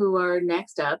people who are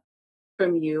next up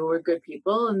from you are good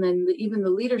people, and then even the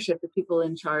leadership, the people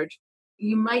in charge,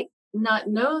 you might not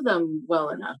know them well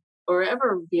enough or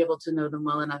ever be able to know them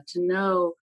well enough to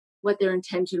know what their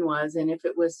intention was, and if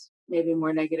it was maybe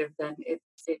more negative than it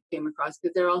came across,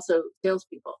 because they're also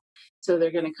salespeople, so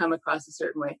they're going to come across a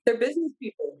certain way. They're business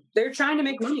people. They're trying to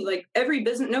make money. Like every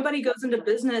business, nobody goes into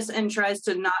business and tries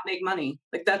to not make money.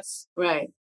 Like that's right.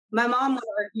 My mom would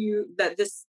argue that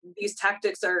these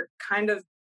tactics are kind of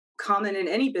common in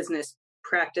any business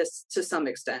practice to some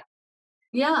extent.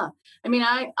 Yeah. I mean,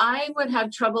 I would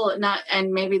have trouble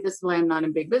and maybe this is why I'm not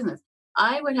in big business.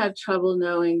 I would have trouble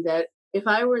knowing that if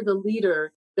I were the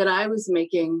leader, that I was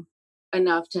making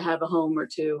enough to have a home or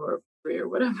two or three or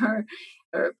whatever,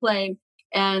 or a plane.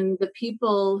 And the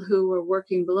people who were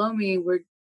working below me were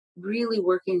really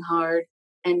working hard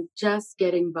and just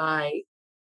getting by,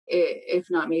 if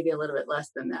not maybe a little bit less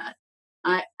than that.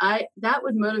 That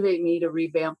would motivate me to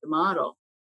revamp the model,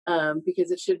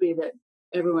 because it should be that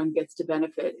everyone gets to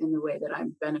benefit in the way that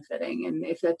I'm benefiting. And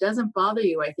if that doesn't bother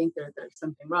you, I think there's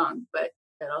something wrong, but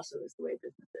that also is the way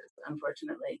business is,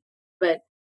 unfortunately. But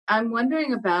I'm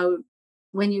wondering about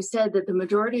when you said that the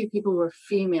majority of people were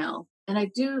female, and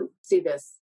I do see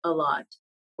this a lot.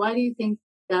 Why do you think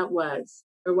that was?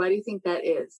 Or why do you think that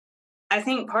is? I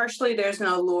think partially there's an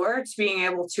allure to being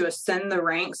able to ascend the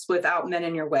ranks without men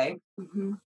in your way.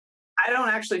 Mm-hmm. I don't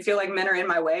actually feel like men are in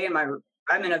my way.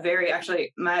 I'm in a very,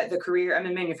 the career, I'm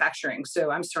in manufacturing,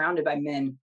 so I'm surrounded by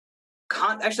men.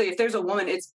 Actually, if there's a woman,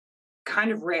 it's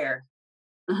kind of rare.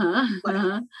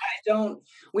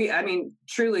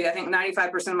 Truly, I think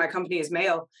 95% of my company is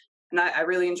male, and I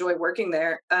really enjoy working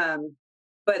there.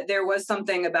 But there was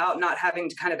something about not having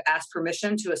to kind of ask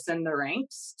permission to ascend the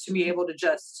ranks, to be able to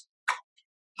just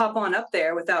hop on up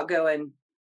there without going,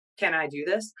 can I do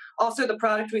this? Also, the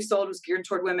product we sold was geared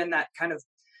toward women. That kind of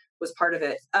was part of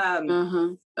it.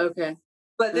 Okay.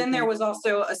 But then there was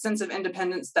also a sense of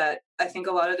independence that I think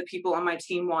a lot of the people on my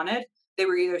team wanted. They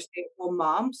were either stay-at-home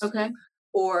moms. Okay.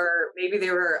 Or maybe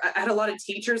I had a lot of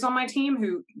teachers on my team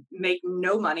who make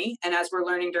no money. And as we're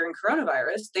learning during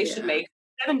coronavirus, they should make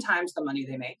 7 times the money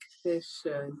they make. They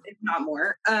should. If not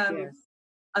more. Yes.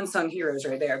 Unsung heroes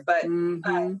right there. But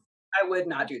I would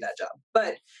not do that job.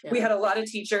 But we had a lot of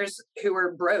teachers who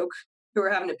were broke, who were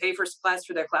having to pay for supplies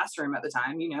for their classroom at the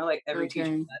time, like every teacher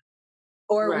did.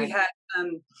 Or we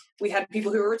had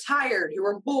people who were retired, who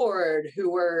were bored,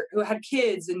 who had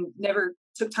kids and never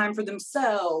took time for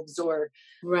themselves, or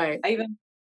I even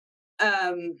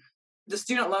the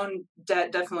student loan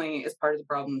debt definitely is part of the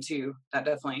problem too. That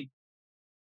definitely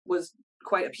was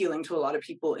quite appealing to a lot of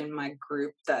people in my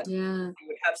group, that they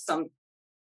would have some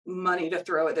money to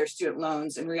throw at their student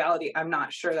loans. In reality, I'm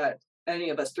not sure that any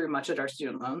of us threw much at our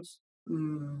student loans.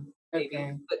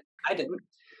 Maybe, but I didn't.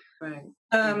 Right.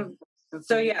 Okay.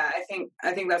 So I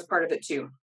think that's part of it too.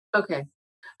 Okay.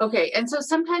 And so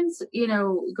sometimes,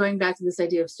 going back to this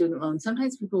idea of student loans,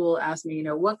 sometimes people will ask me,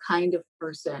 what kind of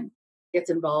person gets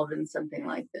involved in something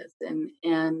like this? And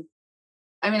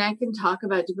I mean, I can talk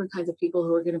about different kinds of people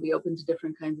who are going to be open to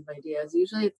different kinds of ideas.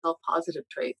 Usually it's all positive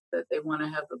traits, that they want to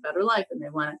have a better life and they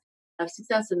want to have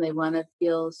success and they want to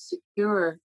feel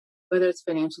secure, whether it's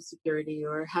financial security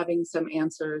or having some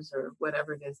answers or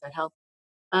whatever it is that helps.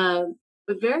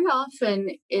 But very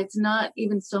often it's not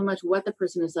even so much what the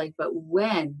person is like, but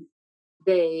when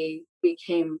they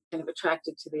became kind of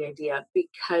attracted to the idea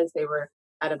because they were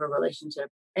out of a relationship.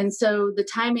 And so the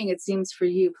timing, it seems, for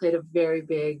you played a very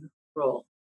big role.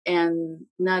 And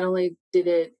not only did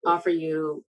it offer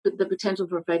you the potential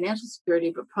for financial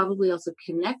security, but probably also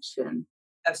connection.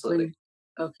 Absolutely.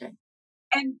 Okay.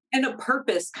 And a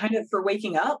purpose kind of for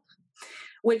waking up,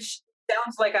 which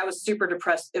sounds like I was super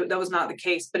depressed. That was not the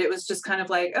case, but it was just kind of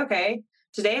like, okay,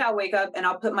 today I'll wake up and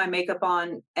I'll put my makeup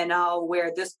on and I'll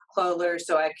wear this color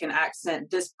so I can accent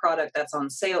this product that's on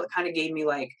sale. It kind of gave me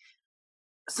like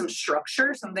some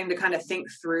structure, something to kind of think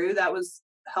through. That was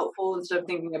helpful instead of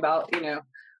thinking about,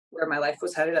 where my life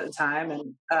was headed at the time.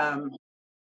 And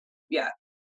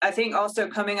I think also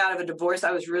coming out of a divorce,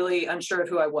 I was really unsure of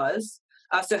who I was.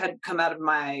 I also had come out of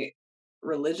my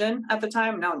religion at the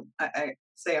time. Now I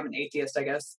say I'm an atheist, I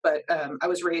guess, but I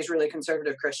was raised really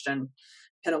conservative Christian,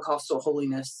 Pentecostal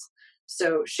holiness.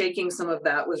 So shaking some of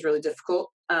that was really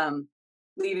difficult.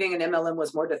 Leaving an MLM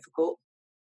was more difficult,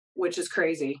 which is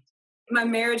crazy. My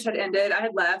marriage had ended. I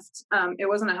had left. It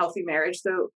wasn't a healthy marriage.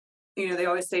 So, they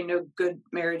always say no good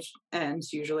marriage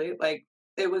ends usually. Like,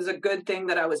 it was a good thing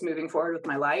that I was moving forward with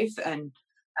my life and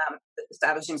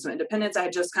establishing some independence. I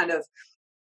had just kind of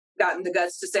gotten the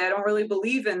guts to say, I don't really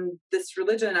believe in this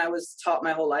religion I was taught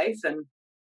my whole life, and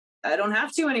I don't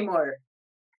have to anymore.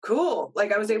 Cool.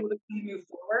 Like, I was able to move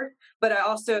forward, but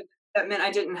that meant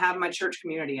I didn't have my church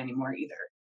community anymore either.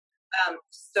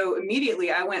 So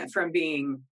immediately I went from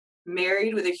being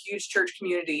married with a huge church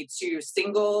community to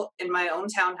single in my own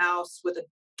townhouse with a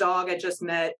dog I just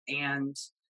met and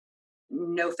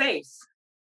no faith.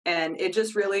 And it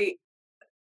just really,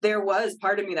 there was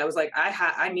part of me that was like,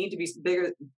 I need to be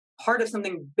bigger, part of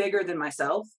something bigger than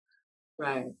myself.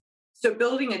 Right. So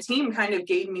building a team kind of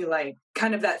gave me like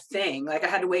kind of that thing. Like, I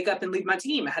had to wake up and lead my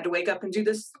team. I had to wake up and do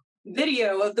this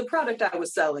video of the product I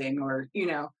was selling, or,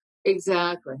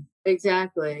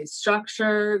 Exactly.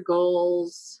 Structure,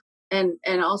 goals, and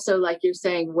also, like you're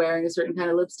saying, wearing a certain kind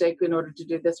of lipstick in order to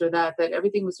do this or that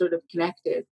everything was sort of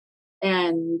connected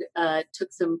and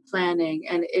took some planning,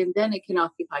 and then it can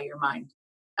occupy your mind.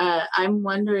 I'm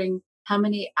wondering how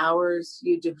many hours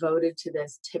you devoted to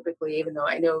this typically, even though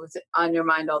I know it was on your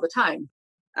mind all the time.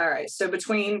 All right. So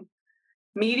between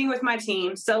meeting with my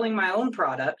team, selling my own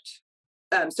product,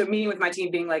 so meeting with my team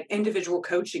being like individual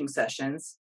coaching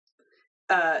sessions,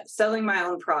 selling my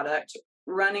own product,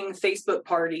 running Facebook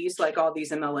parties like all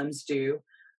these MLMs do,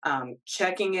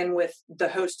 checking in with the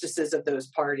hostesses of those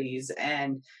parties,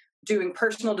 and doing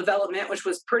personal development, which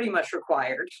was pretty much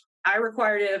required. I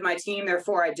required it of my team,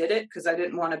 therefore I did it because I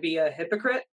didn't want to be a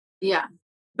hypocrite. Yeah.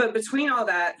 But between all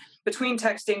that, between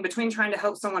texting, between trying to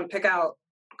help someone pick out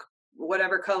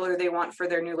whatever color they want for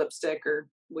their new lipstick, or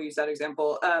we'll use that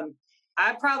example,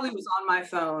 I probably was on my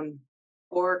phone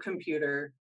or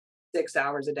computer 6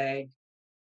 hours a day,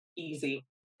 easy.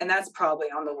 And that's probably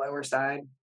on the lower side,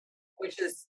 which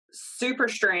is super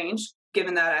strange,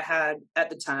 given that I had, at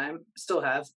the time, still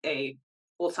have a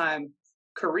full-time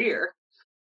career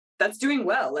that's doing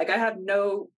well. Like, I have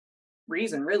no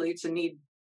reason really to need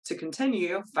to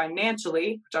continue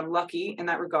financially, which I'm lucky in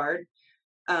that regard.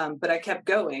 But I kept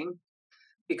going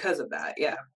because of that.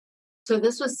 Yeah. So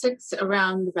this was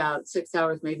around about 6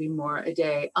 hours, maybe more a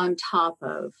day on top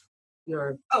of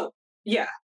your. Oh, yeah.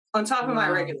 On top of my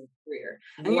regular career.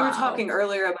 And you were talking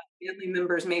earlier about family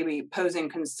members maybe posing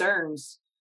concerns.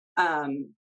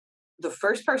 The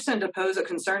first person to pose a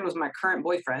concern was my current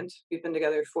boyfriend. We've been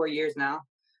together 4 years now.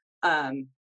 And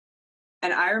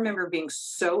I remember being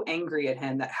so angry at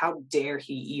him that how dare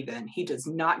he does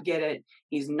not get it.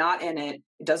 He's not in it.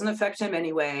 It doesn't affect him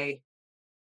anyway.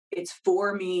 It's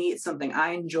for me. It's something I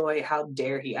enjoy. How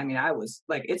dare he? I mean, I was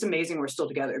like, it's amazing we're still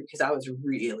together because I was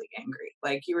really angry.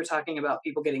 Like, you were talking about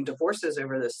people getting divorces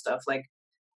over this stuff. Like,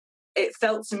 it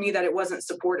felt to me that it wasn't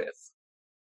supportive.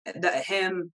 That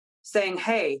him saying,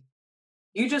 hey,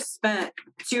 you just spent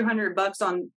 $200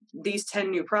 on these 10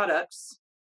 new products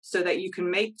so that you can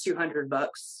make $200,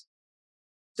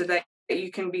 so that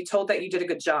you can be told that you did a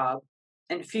good job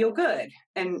and feel good.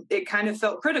 And it kind of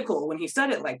felt critical when he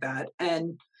said it like that.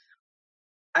 And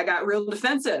I got real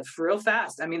defensive real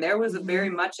fast. I mean, there was a very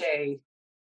much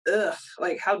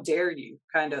like, how dare you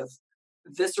kind of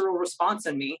visceral response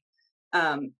in me.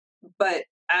 But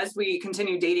as we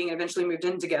continued dating and eventually moved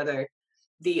in together,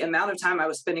 the amount of time I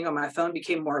was spending on my phone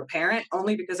became more apparent,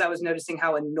 only because I was noticing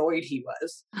how annoyed he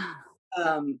was.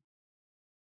 And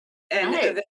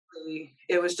eventually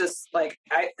it was just like,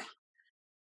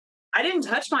 I didn't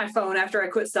touch my phone after I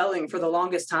quit selling for the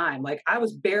longest time. Like, I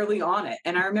was barely on it.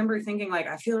 And I remember thinking, like,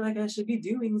 I feel like I should be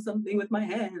doing something with my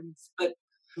hands. But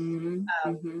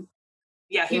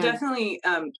yeah, he definitely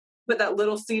put that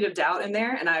little seed of doubt in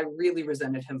there, and I really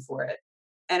resented him for it.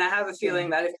 And I have a feeling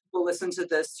that if people listen to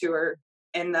this who are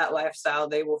in that lifestyle,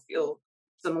 they will feel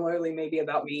similarly maybe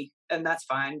about me, and that's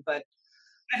fine. But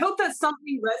I hope that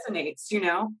something resonates,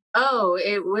 Oh,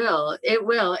 it will. It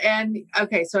will. And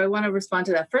okay, so I want to respond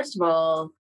to that. First of all,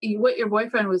 what your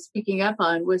boyfriend was picking up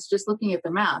on was just looking at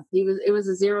the math. It was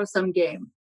a zero-sum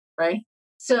game, right?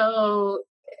 So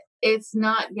it's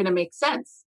not going to make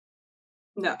sense.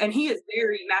 No, and he is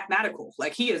very mathematical.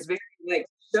 Like, he is very like,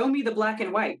 show me the black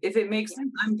and white. If it makes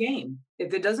sense, I'm game.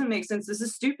 If it doesn't make sense, this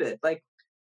is stupid. Like,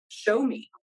 show me.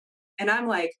 And I'm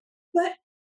like, but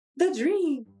the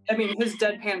dream. I mean, his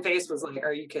deadpan face was like,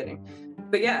 are you kidding?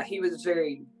 But yeah, it was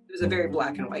a very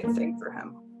black and white thing for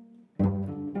him.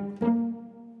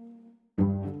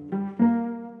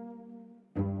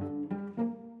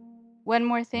 One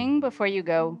more thing before you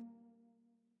go.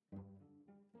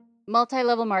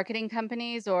 Multi-level marketing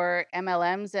companies, or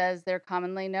MLMs as they're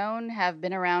commonly known, have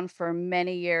been around for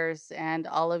many years, and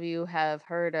all of you have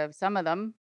heard of some of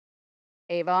them: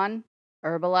 Avon,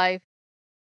 Herbalife,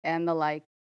 and the like.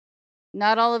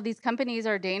 Not all of these companies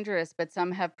are dangerous, but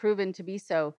some have proven to be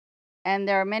so. And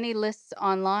there are many lists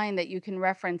online that you can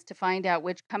reference to find out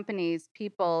which companies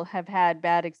people have had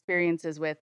bad experiences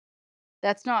with.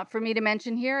 That's not for me to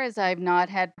mention here, as I've not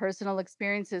had personal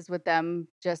experiences with them.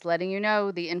 Just letting you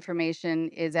know the information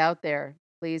is out there.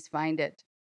 Please find it.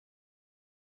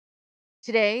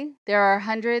 Today, there are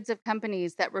hundreds of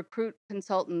companies that recruit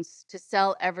consultants to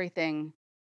sell everything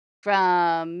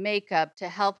from makeup to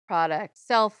health products,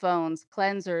 cell phones,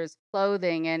 cleansers,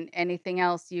 clothing, and anything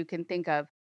else you can think of.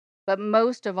 But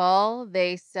most of all,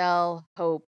 they sell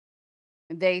hope.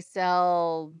 They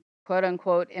sell quote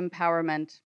unquote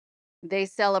empowerment. They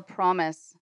sell a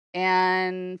promise.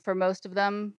 And for most of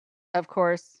them, of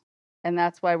course, and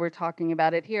that's why we're talking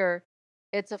about it here,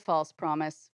 it's a false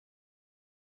promise.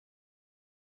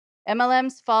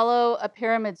 MLMs follow a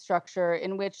pyramid structure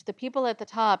in which the people at the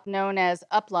top, known as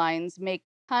uplines, make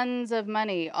tons of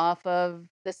money off of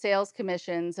the sales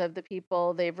commissions of the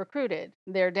people they've recruited,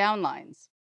 their downlines.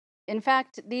 In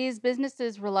fact, these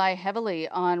businesses rely heavily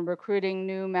on recruiting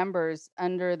new members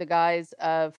under the guise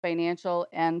of financial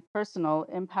and personal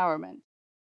empowerment.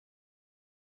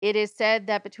 It is said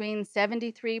that between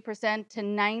 73% to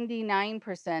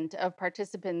 99% of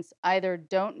participants either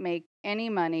don't make any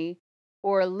money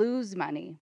or lose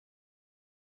money.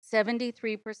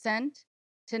 73%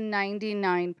 to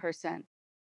 99%.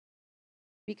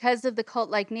 Because of the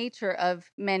cult-like nature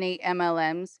of many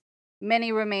MLMs,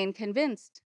 many remain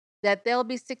convinced that they'll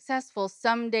be successful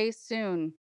someday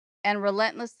soon and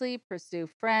relentlessly pursue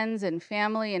friends and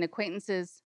family and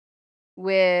acquaintances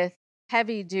with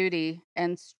heavy duty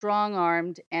and strong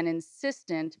armed and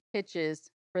insistent pitches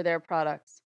for their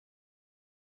products.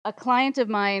 A client of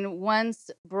mine once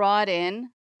brought in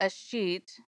a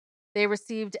sheet they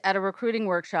received at a recruiting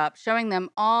workshop showing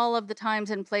them all of the times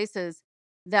and places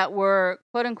that were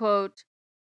quote unquote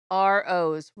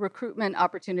ROs, recruitment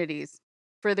opportunities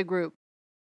for the group,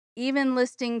 even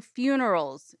listing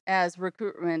funerals as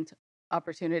recruitment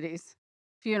opportunities.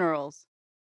 Funerals.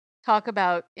 Talk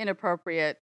about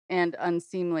inappropriate and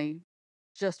unseemly,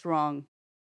 just wrong.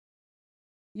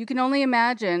 You can only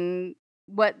imagine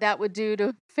what that would do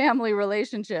to family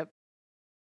relationship,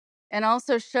 and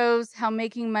also shows how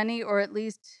making money, or at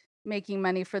least making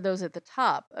money for those at the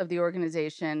top of the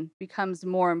organization, becomes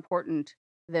more important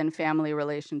than family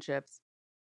relationships.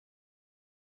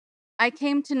 I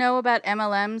came to know about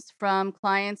MLMs from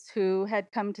clients who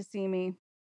had come to see me.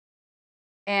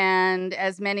 And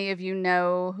as many of you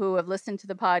know who have listened to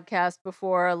the podcast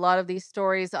before, a lot of these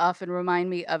stories often remind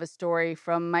me of a story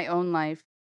from my own life.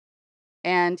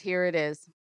 And here it is.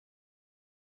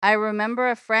 I remember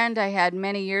a friend I had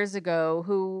many years ago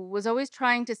who was always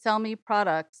trying to sell me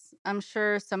products. I'm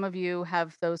sure some of you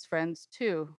have those friends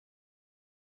too.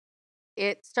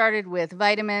 It started with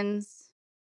vitamins,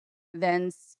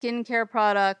 then skincare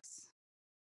products,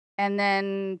 and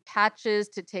then patches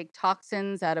to take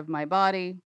toxins out of my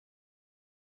body.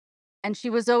 And she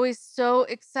was always so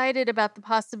excited about the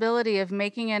possibility of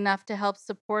making enough to help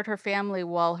support her family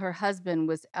while her husband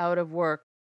was out of work.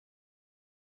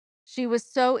 She was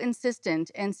so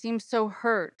insistent and seemed so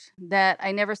hurt that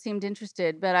I never seemed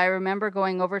interested, but I remember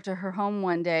going over to her home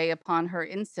one day upon her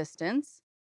insistence,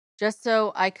 just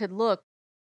so I could look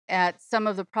at some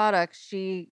of the products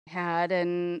she had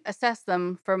and assess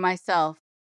them for myself.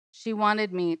 She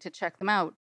wanted me to check them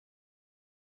out.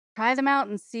 Try them out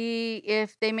and see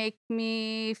if they make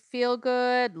me feel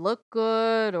good, look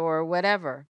good, or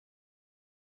whatever.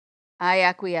 I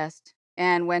acquiesced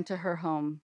and went to her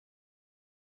home.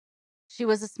 She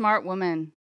was a smart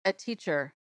woman, a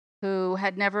teacher, who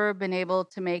had never been able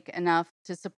to make enough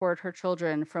to support her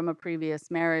children from a previous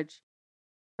marriage.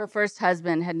 Her first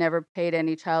husband had never paid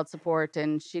any child support,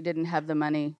 and she didn't have the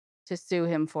money to sue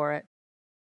him for it.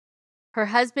 Her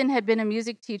husband had been a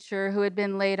music teacher who had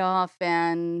been laid off,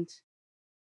 and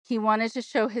he wanted to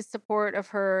show his support of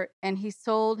her, and he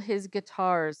sold his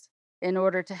guitars in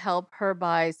order to help her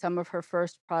buy some of her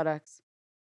first products.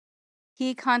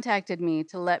 He contacted me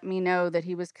to let me know that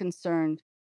he was concerned,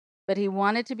 but he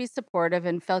wanted to be supportive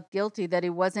and felt guilty that he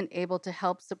wasn't able to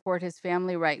help support his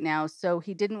family right now, so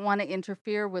he didn't want to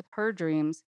interfere with her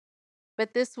dreams.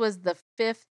 But this was the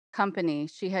fifth company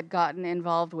she had gotten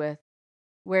involved with,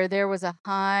 where there was a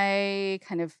high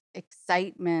kind of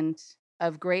excitement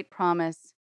of great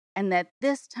promise, and that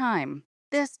this time,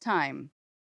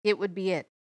 it would be it.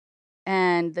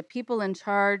 And the people in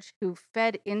charge who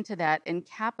fed into that and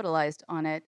capitalized on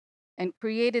it and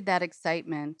created that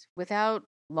excitement without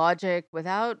logic,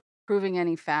 without proving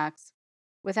any facts,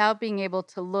 without being able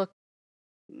to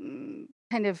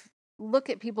kind of look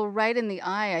at people right in the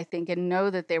eye, I think, and know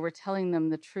that they were telling them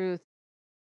the truth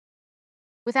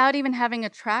without even having a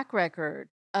track record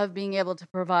of being able to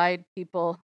provide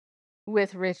people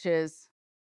with riches.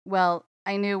 Well,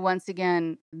 I knew once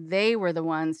again they were the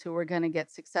ones who were going to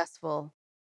get successful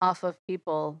off of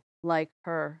people like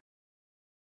her.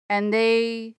 And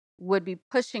they would be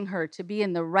pushing her to be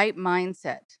in the right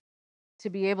mindset to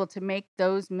be able to make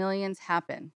those millions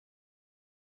happen.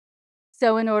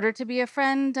 So, in order to be a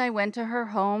friend, I went to her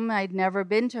home. I'd never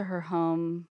been to her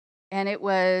home. And it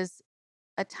was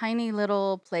a tiny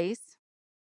little place,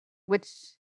 which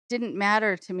didn't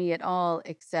matter to me at all,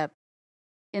 except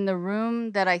in the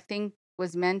room that I think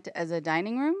was meant as a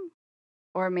dining room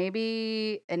or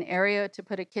maybe an area to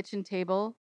put a kitchen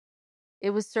table. It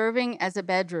was serving as a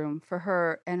bedroom for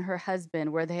her and her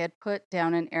husband, where they had put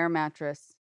down an air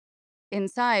mattress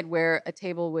inside where a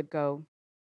table would go.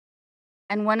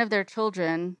 And one of their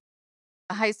children,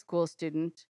 a high school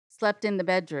student, slept in the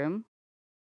bedroom.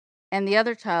 And the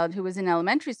other child, who was in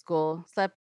elementary school,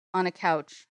 slept on a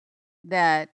couch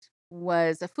that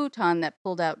was a futon that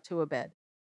pulled out to a bed.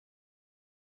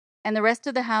 And the rest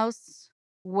of the house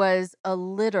was a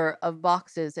litter of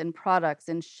boxes and products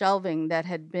and shelving that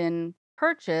had been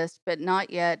purchased but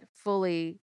not yet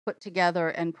fully put together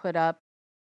and put up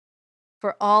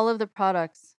for all of the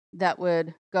products that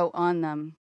would go on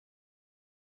them.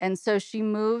 And so she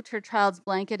moved her child's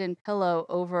blanket and pillow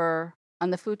over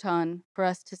on the futon for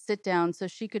us to sit down so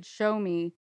she could show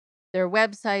me their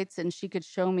websites and she could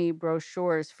show me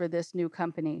brochures for this new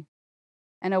company.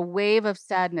 And a wave of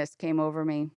sadness came over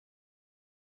me.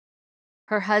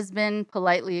 Her husband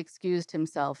politely excused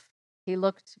himself. He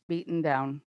looked beaten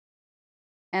down.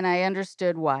 And I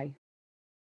understood why.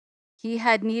 He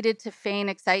had needed to feign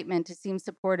excitement to seem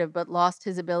supportive, but lost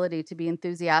his ability to be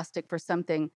enthusiastic for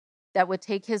something that would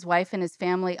take his wife and his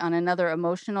family on another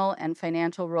emotional and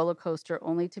financial roller coaster,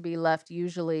 only to be left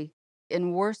usually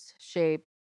in worse shape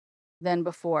than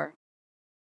before.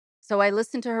 So I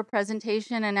listened to her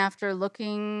presentation, and after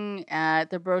looking at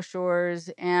the brochures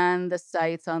and the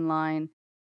sites online,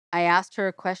 I asked her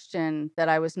a question that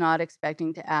I was not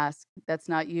expecting to ask. That's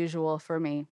not usual for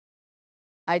me.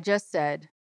 I just said,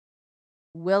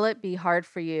 "Will it be hard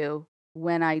for you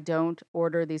when I don't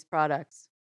order these products?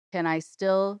 Can I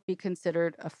still be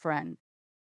considered a friend?"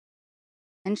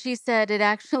 And she said it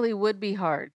actually would be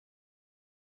hard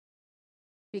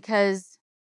because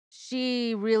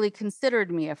she really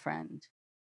considered me a friend.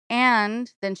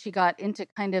 And then she got into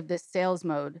kind of this sales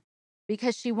mode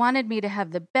because she wanted me to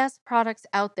have the best products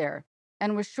out there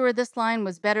and was sure this line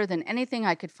was better than anything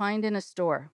I could find in a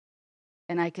store.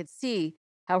 And I could see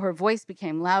how her voice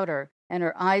became louder and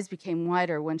her eyes became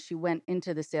wider when she went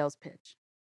into the sales pitch.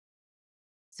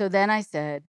 So then I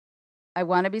said, I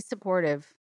want to be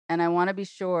supportive and I want to be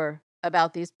sure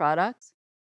about these products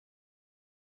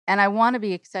and I want to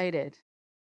be excited.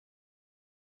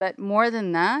 But more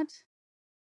than that,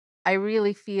 I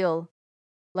really feel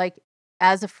like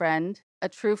as a friend, a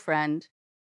true friend,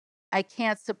 I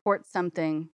can't support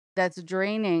something that's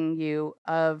draining you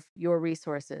of your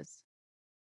resources.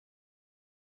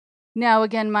 Now,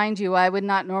 again, mind you, I would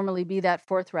not normally be that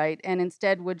forthright and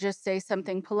instead would just say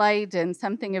something polite and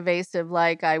something evasive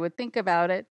like I would think about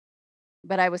it.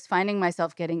 But I was finding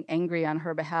myself getting angry on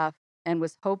her behalf and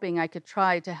was hoping I could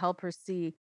try to help her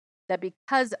see that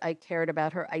because I cared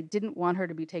about her, I didn't want her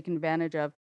to be taken advantage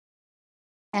of.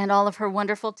 And all of her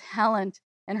wonderful talent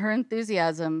and her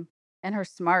enthusiasm and her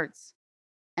smarts.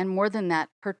 And more than that,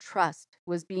 her trust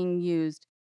was being used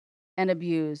and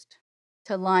abused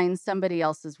to line somebody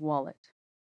else's wallet.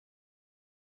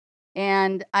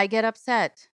 And I get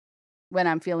upset when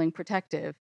I'm feeling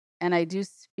protective. And I do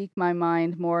speak my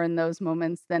mind more in those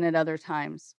moments than at other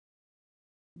times.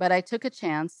 But I took a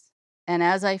chance. And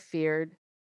as I feared,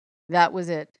 that was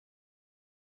it.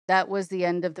 That was the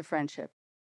end of the friendship.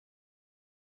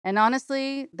 And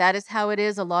honestly, that is how it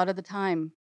is a lot of the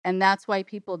time. And that's why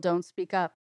people don't speak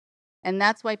up. And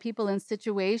that's why people in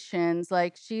situations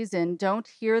like she's in don't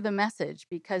hear the message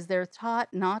because they're taught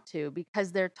not to,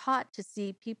 because they're taught to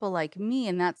see people like me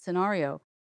in that scenario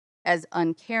as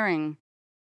uncaring,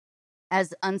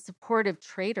 as unsupportive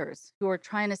traitors who are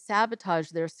trying to sabotage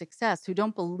their success, who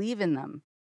don't believe in them,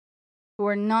 who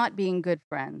are not being good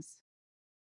friends.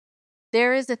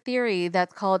 There is a theory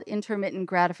that's called intermittent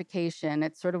gratification.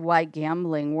 It's sort of why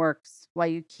gambling works, why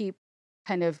you keep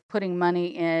kind of putting money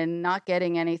in, not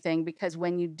getting anything, because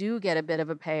when you do get a bit of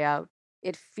a payout,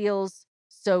 It feels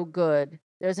so good.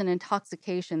 There's an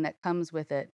intoxication that comes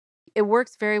with it. It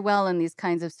works very well in these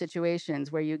kinds of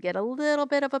situations where you get a little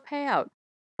bit of a payout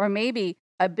or maybe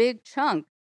a big chunk.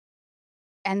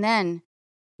 And then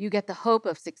you get the hope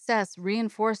of success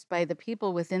reinforced by the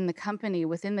people within the company,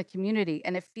 within the community.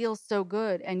 And it feels so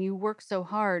good. And you work so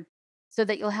hard so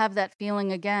that you'll have that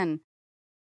feeling again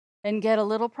and get a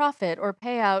little profit or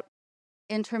payout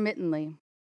intermittently,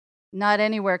 not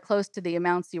anywhere close to the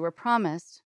amounts you were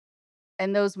promised.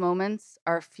 And those moments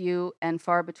are few and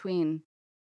far between.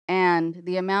 And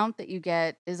the amount that you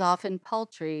get is often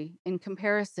paltry in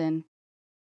comparison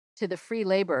to the free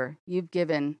labor you've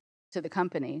given to the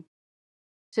company,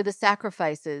 to the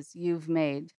sacrifices you've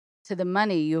made, to the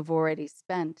money you've already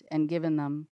spent and given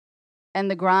them, and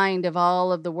the grind of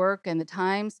all of the work and the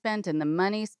time spent and the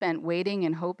money spent waiting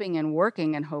and hoping and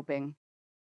working and hoping.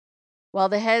 While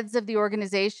the heads of the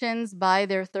organizations buy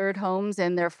their third homes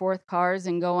and their fourth cars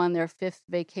and go on their fifth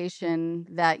vacation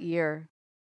that year.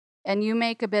 And you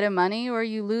make a bit of money or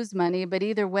you lose money, but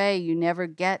either way, you never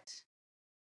get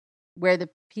where the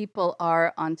people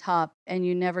are on top and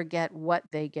you never get what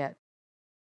they get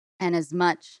and as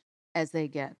much as they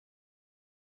get.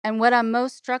 And what I'm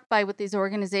most struck by with these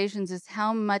organizations is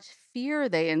how much fear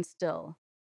they instill.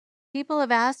 People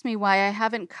have asked me why I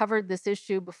haven't covered this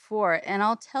issue before, and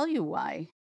I'll tell you why.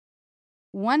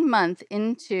 1 month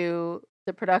into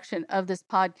the production of this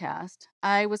podcast,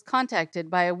 I was contacted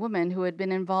by a woman who had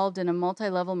been involved in a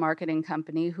multi-level marketing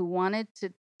company who wanted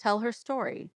to tell her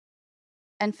story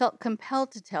and felt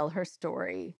compelled to tell her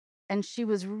story. And she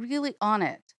was really on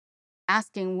it,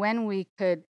 asking when we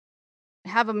could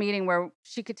have a meeting where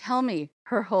she could tell me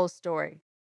her whole story.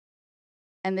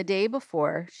 And the day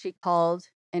before, she called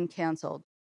and canceled,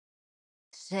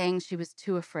 saying she was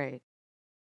too afraid.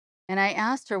 And I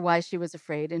asked her why she was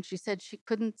afraid, and she said she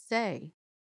couldn't say.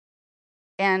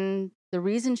 And the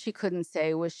reason she couldn't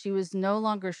say was she was no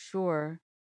longer sure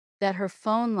that her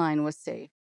phone line was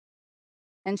safe.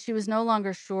 And she was no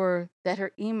longer sure that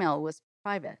her email was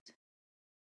private.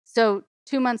 So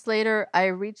 2 months later, I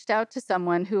reached out to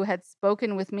someone who had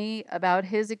spoken with me about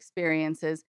his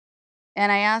experiences.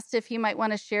 And I asked if he might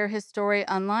want to share his story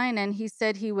online. And he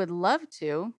said he would love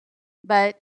to,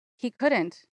 but he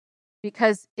couldn't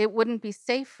because it wouldn't be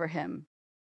safe for him.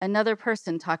 Another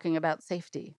person talking about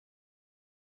safety.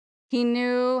 He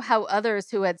knew how others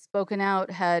who had spoken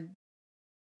out had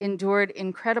endured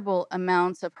incredible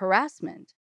amounts of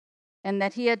harassment and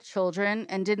that he had children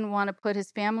and didn't want to put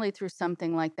his family through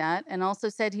something like that. And also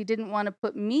said he didn't want to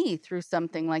put me through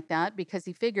something like that because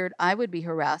he figured I would be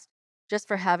harassed just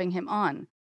for having him on.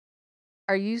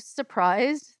 Are you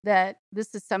surprised that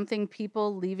this is something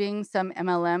people leaving some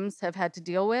MLMs have had to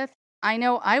deal with? I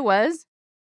know I was.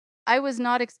 I was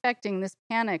not expecting this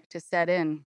panic to set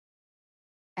in.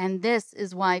 And this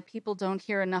is why people don't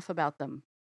hear enough about them.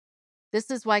 This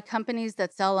is why companies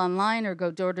that sell online or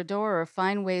go door to door or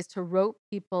find ways to rope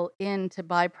people in to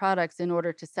buy products in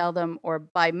order to sell them or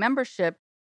buy membership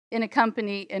in a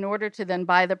company in order to then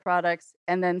buy the products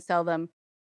and then sell them,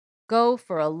 go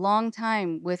for a long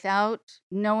time without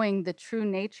knowing the true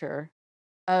nature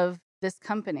of this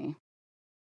company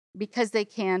because they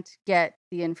can't get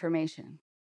the information.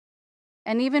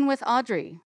 And even with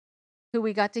Audrey, who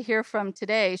we got to hear from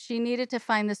today, she needed to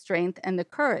find the strength and the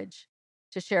courage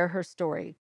to share her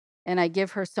story. And I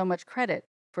give her so much credit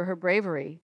for her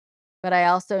bravery. But I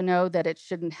also know that it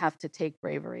shouldn't have to take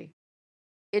bravery.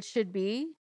 It should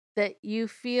be that you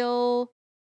feel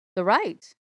the right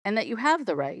and that you have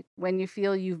the right when you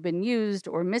feel you've been used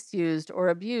or misused or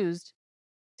abused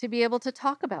to be able to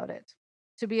talk about it,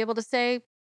 to be able to say,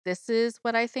 this is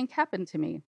what I think happened to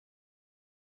me.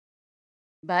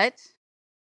 But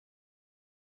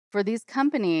for these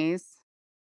companies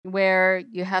where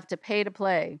you have to pay to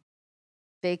play,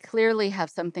 they clearly have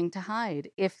something to hide.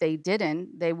 If they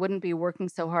didn't, they wouldn't be working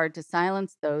so hard to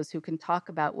silence those who can talk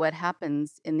about what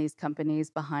happens in these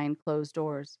companies behind closed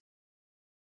doors.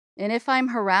 And if I'm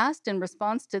harassed in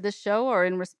response to this show or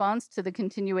in response to the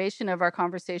continuation of our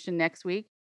conversation next week,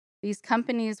 these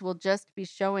companies will just be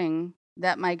showing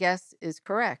that my guess is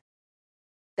correct,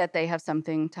 that they have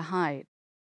something to hide.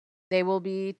 They will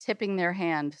be tipping their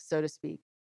hand, so to speak.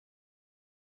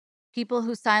 People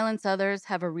who silence others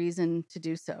have a reason to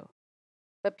do so.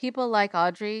 But people like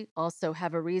Audrey also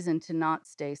have a reason to not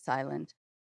stay silent.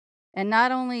 And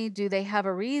not only do they have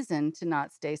a reason to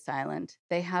not stay silent,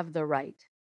 they have the right.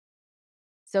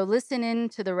 So listen in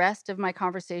to the rest of my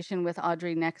conversation with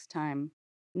Audrey next time,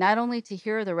 not only to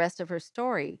hear the rest of her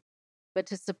story, but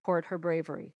to support her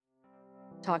bravery.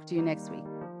 Talk to you next week.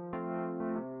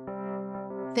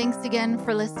 Thanks again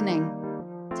for listening.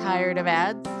 Tired of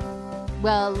ads?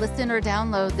 Well, listen or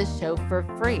download this show for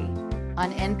free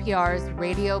on NPR's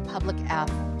Radio Public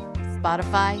app,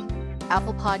 Spotify,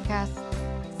 Apple Podcasts,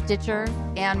 Stitcher,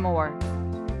 and more.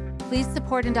 Please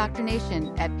support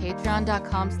Indoctrination at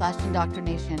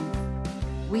patreon.com/indoctrination.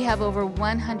 We have over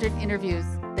 100 interviews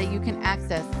that you can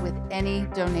access with any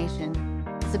donation.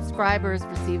 Subscribers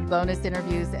receive bonus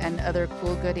interviews and other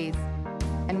cool goodies.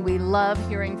 And we love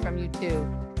hearing from you too.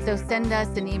 So send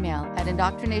us an email at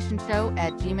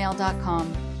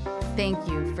indoctrinationshow@gmail.com. Thank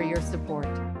you for your support.